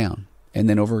those things down. And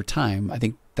then over time, I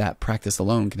think that practice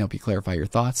alone can help you clarify your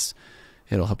thoughts.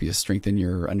 It'll help you strengthen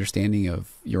your understanding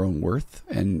of your own worth,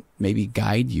 and maybe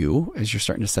guide you as you're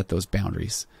starting to set those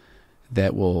boundaries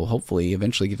that will hopefully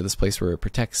eventually get to this place where it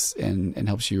protects and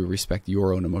helps you respect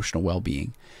your own emotional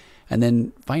well-being. And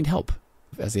then find help.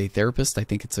 As a therapist, I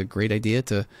think it's a great idea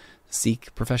to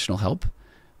seek professional help,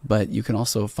 but you can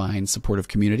also find supportive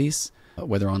communities,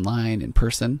 whether online, in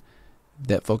person,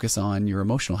 that focus on your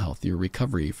emotional health, your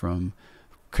recovery from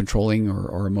controlling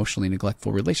or emotionally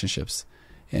neglectful relationships.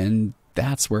 And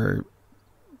that's where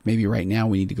maybe right now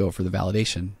we need to go for the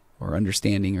validation or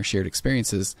understanding or shared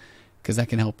experiences, because that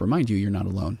can help remind you you're not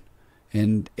alone.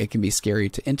 And it can be scary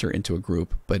to enter into a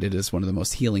group, but it is one of the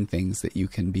most healing things that you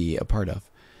can be a part of.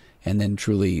 And then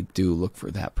truly do look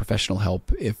for that professional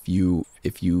help if you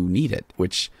need it,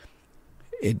 which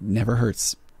it never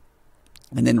hurts.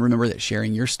 And then remember that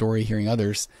sharing your story, hearing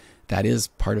others, that is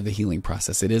part of the healing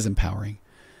process. It is empowering.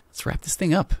 Let's wrap this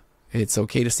thing up. It's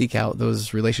okay to seek out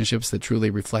those relationships that truly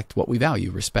reflect what we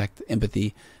value: respect,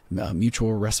 empathy,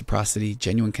 mutual reciprocity,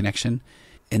 genuine connection.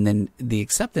 And then the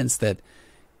acceptance that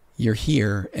you're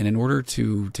here, and in order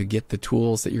to get the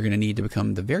tools that you're going to need to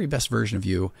become the very best version of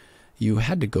you, you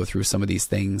had to go through some of these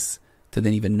things to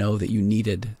then even know that you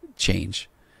needed change.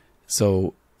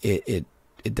 So it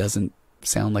doesn't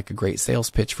sound like a great sales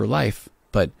pitch for life,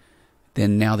 but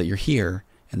then now that you're here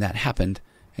and that happened,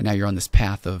 and now you're on this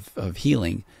path of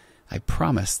healing, I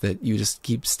promise that you just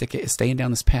keep staying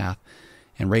down this path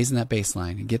and raising that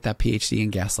baseline and get that PhD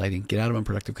in gaslighting, get out of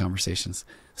unproductive conversations,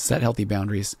 set healthy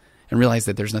boundaries, and realize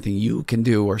that there's nothing you can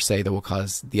do or say that will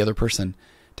cause the other person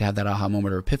to have that aha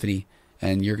moment or epiphany.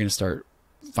 And you're going to start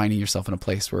finding yourself in a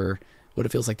place where what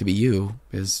it feels like to be you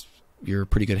is you're a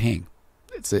pretty good hang.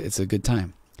 It's a good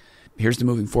time. Here's to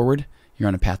moving forward. You're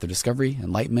on a path of discovery,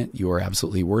 enlightenment. You are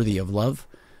absolutely worthy of love,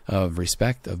 of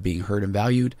respect, of being heard and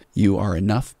valued. You are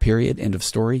enough, period, end of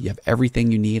story. You have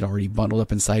everything you need already bundled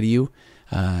up inside of you.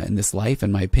 And this life,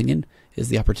 in my opinion, is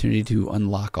the opportunity to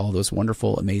unlock all those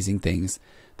wonderful, amazing things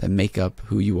that make up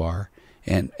who you are.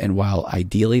 And while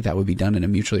ideally that would be done in a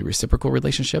mutually reciprocal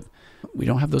relationship, we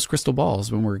don't have those crystal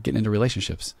balls when we're getting into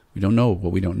relationships. We don't know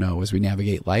what we don't know as we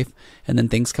navigate life, and then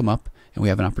things come up and we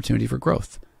have an opportunity for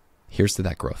growth. Here's to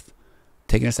that growth.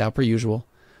 Taking us out per usual,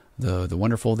 the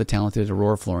wonderful, the talented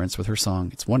Aurora Florence with her song,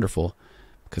 It's Wonderful,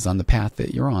 because on the path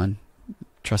that you're on,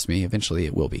 trust me, eventually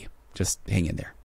it will be. Just hang in there.